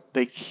what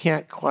they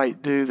can't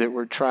quite do that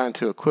we're trying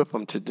to equip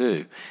them to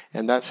do.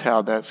 And that's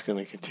how that's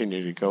going to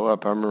continue to go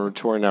up. I remember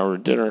Tori and I were at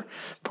a dinner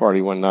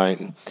party one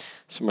night, and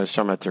somebody's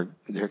talking about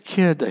their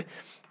kid.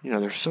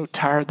 They're so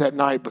tired that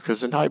night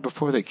because the night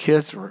before the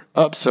kids were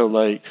up so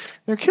late.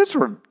 Their kids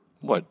were,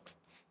 what?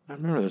 I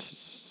remember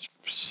this,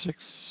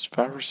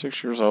 5 or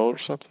 6 years old or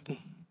something.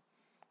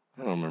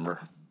 I don't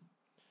remember.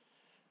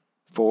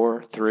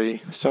 4,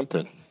 3,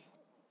 something.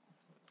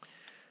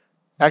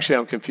 Actually,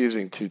 I'm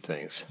confusing two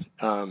things.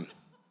 One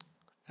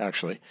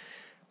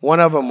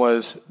of them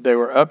was they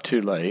were up too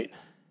late,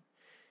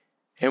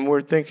 and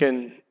we're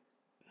thinking,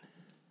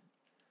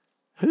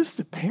 who's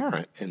the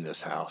parent in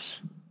this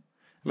house?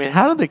 I mean,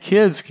 how do the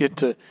kids get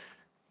to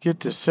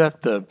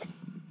set the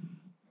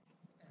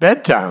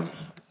bedtime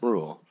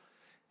rule?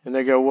 And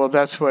they go, well,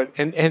 that's what.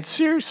 And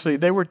seriously,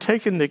 they were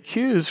taking the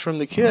cues from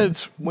the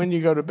kids when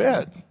you go to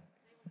bed.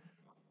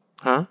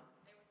 Huh?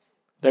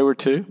 They were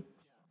 2?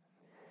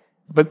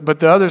 But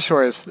the other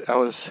story I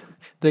was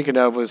thinking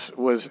of was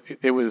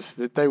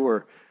that they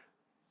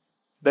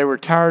were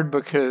tired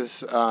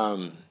because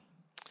or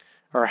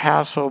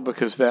hassled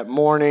because that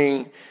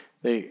morning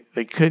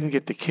they couldn't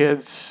get the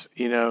kids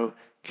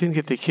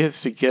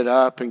to get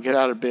up and get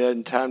out of bed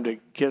in time to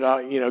get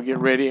out, get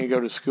ready and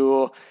go to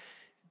school.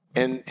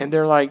 And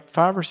they're like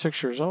 5 or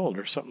 6 years old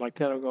or something like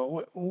that. I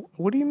go,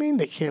 what do you mean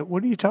they can't?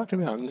 What are you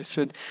talking about? And they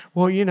said,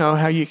 well, you know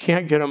how you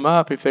can't get them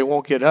up if they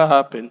won't get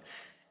up. And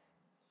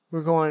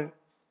we're going,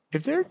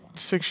 if they're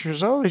 6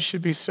 years old, they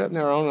should be setting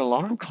their own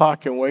alarm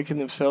clock and waking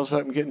themselves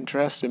up and getting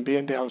dressed and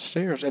being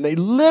downstairs. And they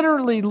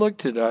literally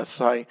looked at us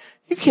like,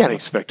 you can't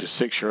expect a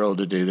 6-year-old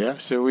to do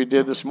that. So we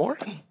did this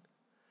morning.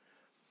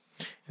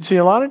 And see,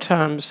 a lot of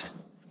times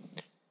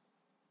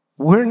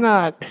we're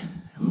not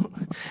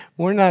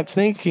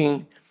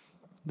thinking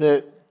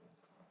that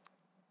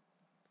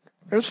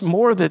there's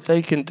more that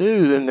they can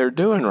do than they're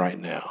doing right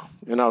now.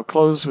 And I'll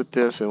close with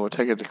this and we'll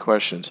take it to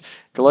questions.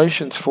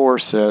 Galatians 4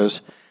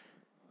 says,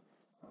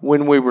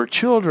 when we were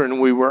children,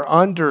 we were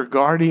under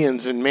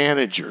guardians and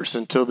managers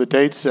until the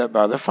date set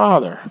by the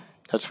Father.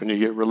 That's when you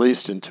get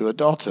released into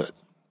adulthood.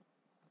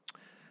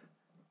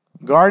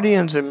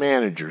 Guardians and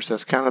managers,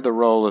 that's kind of the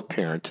role of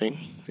parenting,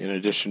 in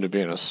addition to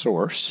being a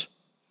source.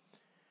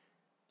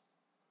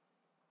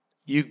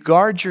 You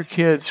guard your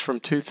kids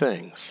from 2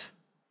 things.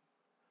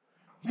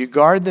 You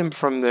guard them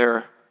from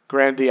their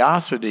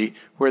grandiosity,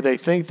 where they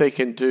think they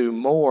can do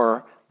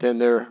more than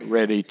they're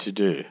ready to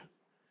do.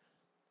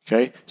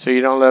 Okay? So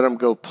you don't let them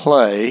go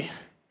play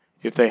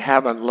if they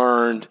haven't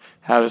learned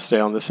how to stay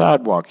on the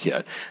sidewalk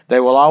yet. They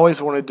will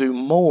always want to do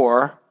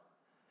more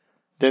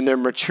than they're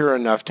mature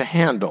enough to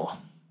handle.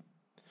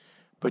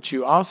 But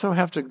you also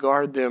have to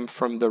guard them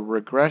from the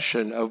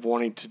regression of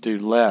wanting to do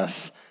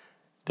less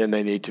than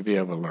they need to be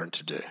able to learn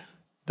to do.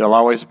 They'll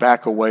always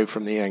back away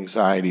from the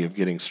anxiety of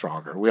getting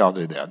stronger. We all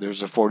do that.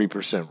 There's a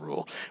 40%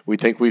 rule. We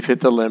think we've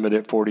hit the limit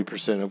at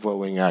 40% of what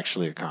we can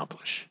actually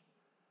accomplish.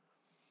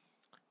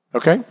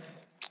 Okay?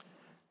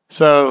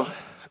 So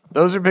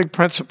those are big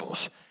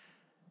principles.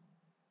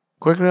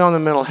 Quickly on the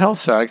mental health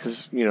side,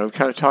 because, I've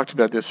kind of talked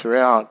about this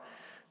throughout,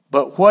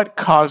 but what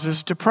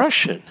causes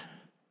depression?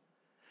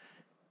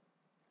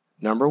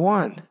 Number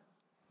 1,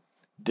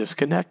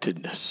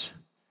 disconnectedness.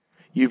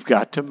 You've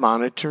got to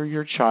monitor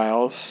your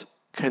child's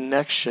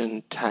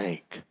connection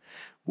tank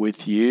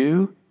with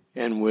you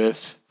and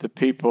with the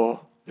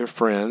people, their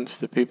friends,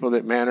 the people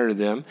that matter to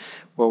them,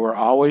 where we're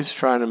always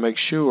trying to make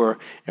sure,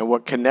 and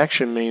what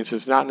connection means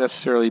is not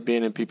necessarily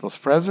being in people's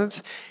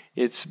presence,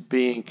 it's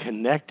being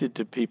connected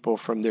to people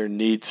from their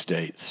need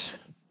states,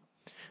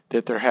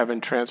 that they're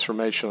having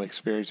transformational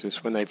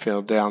experiences. When they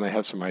feel down, they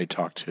have somebody to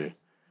talk to.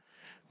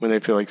 When they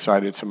feel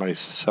excited, somebody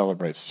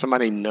celebrates.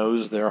 Somebody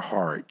knows their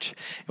heart.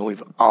 And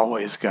we've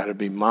always got to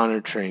be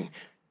monitoring,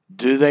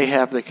 do they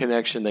have the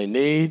connection they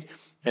need?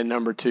 And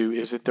number 2,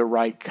 is it the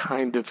right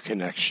kind of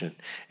connection?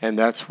 And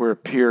that's where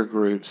peer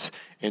groups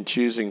and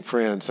choosing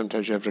friends,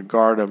 sometimes you have to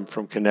guard them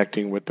from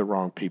connecting with the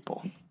wrong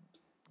people.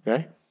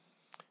 Okay?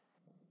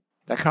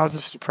 That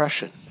causes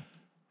depression.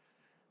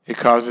 It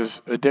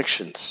causes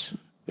addictions.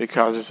 It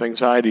causes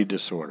anxiety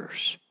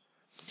disorders.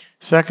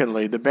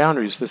 Secondly, the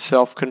boundaries, the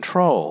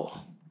self-control.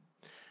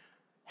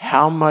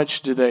 How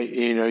much do they,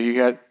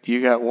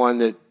 you got one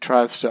that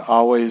tries to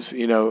always,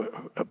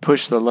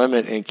 push the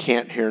limit and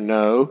can't hear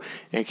no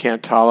and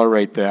can't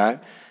tolerate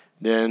that.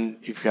 Then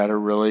you've got to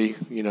really,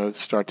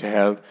 start to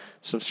have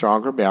some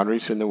stronger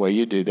boundaries. And the way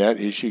you do that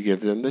is you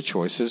give them the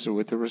choices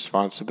with the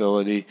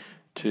responsibility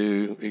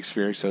to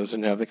experience those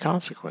and have the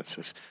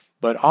consequences.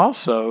 But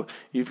also,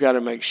 you've got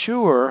to make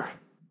sure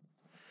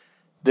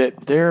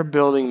that they're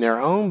building their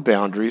own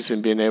boundaries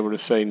and being able to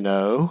say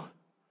no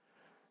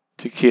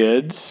to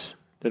kids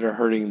that are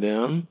hurting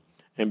them,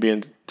 and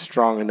being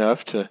strong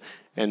enough to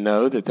and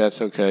know that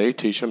that's okay.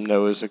 Teach them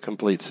no is a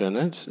complete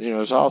sentence.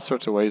 There's all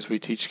sorts of ways we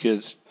teach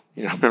kids.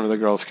 I remember the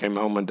girls came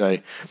home one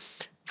day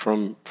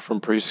from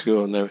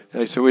preschool, and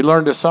they said, we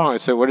learned a song. I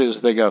said, what is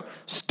it? They go,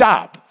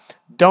 stop.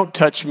 Don't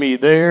touch me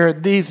there.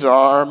 These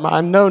are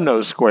my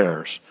no-no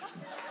squares.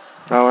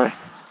 All right.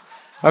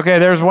 Okay,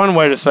 there's one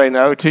way to say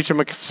no. Teach them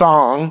a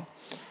song.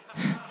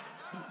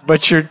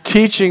 But you're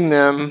teaching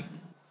them,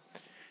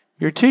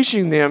 you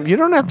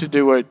don't have to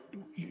do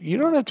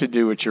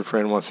what your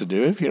friend wants to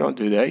do. If you don't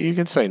do that, you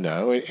can say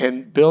no,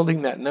 and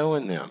building that no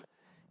in them.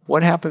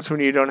 What happens when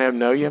you don't have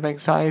no? You have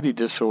anxiety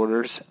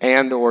disorders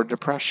and or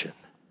depression.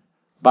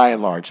 By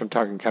and large, I'm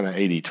talking kind of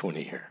 80-20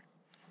 here.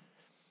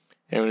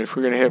 And if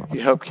we're going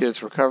to help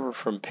kids recover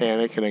from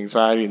panic and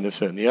anxiety and this,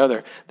 that, and the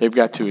other, they've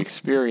got to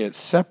experience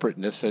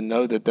separateness and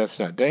know that that's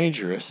not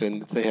dangerous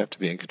and that they have to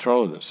be in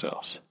control of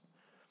themselves.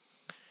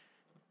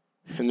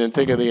 And then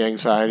think of the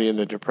anxiety and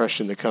the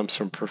depression that comes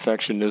from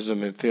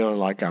perfectionism and feeling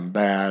like I'm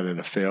bad and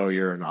a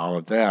failure and all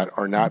of that,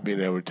 or not being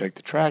able to take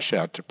the trash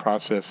out to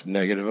process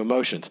negative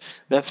emotions.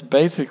 That's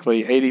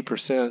basically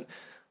 80%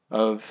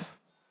 of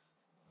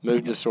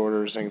mood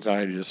disorders,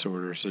 anxiety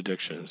disorders,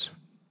 addictions.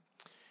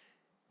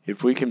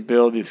 If we can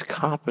build these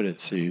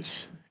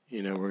competencies,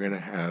 we're going to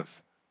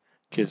have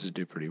kids that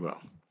do pretty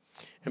well.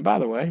 And by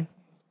the way,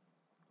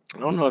 I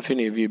don't know if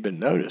any of you have been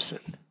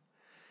noticing,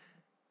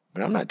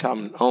 but I'm not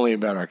talking only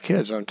about our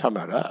kids. I'm talking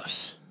about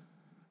us,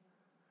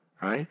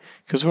 right?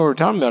 Because what we're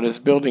talking about is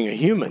building a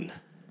human.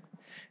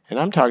 And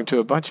I'm talking to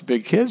a bunch of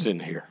big kids in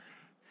here.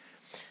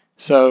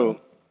 So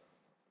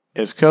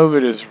as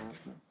COVID has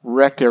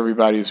wrecked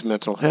everybody's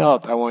mental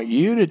health, I want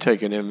you to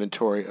take an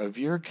inventory of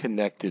your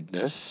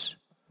connectedness,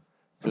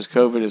 because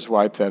COVID has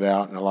wiped that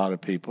out in a lot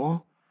of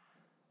people.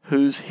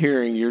 Who's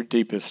hearing your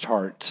deepest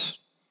heart's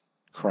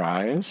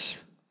cries?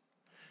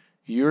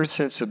 Your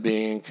sense of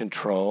being in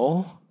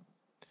control,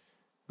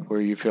 where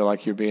you feel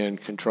like you're being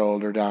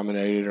controlled or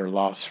dominated or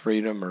lost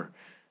freedom or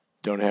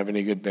don't have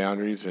any good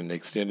boundaries and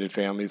extended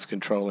families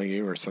controlling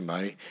you or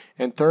somebody.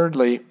 And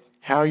thirdly,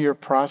 how you're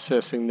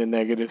processing the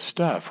negative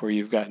stuff, where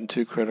you've gotten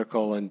too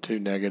critical and too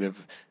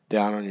negative,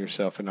 down on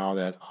yourself and all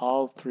that.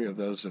 All three of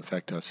those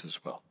affect us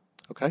as well.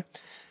 Okay?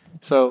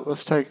 So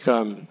let's take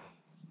some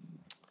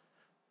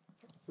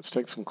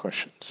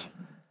questions.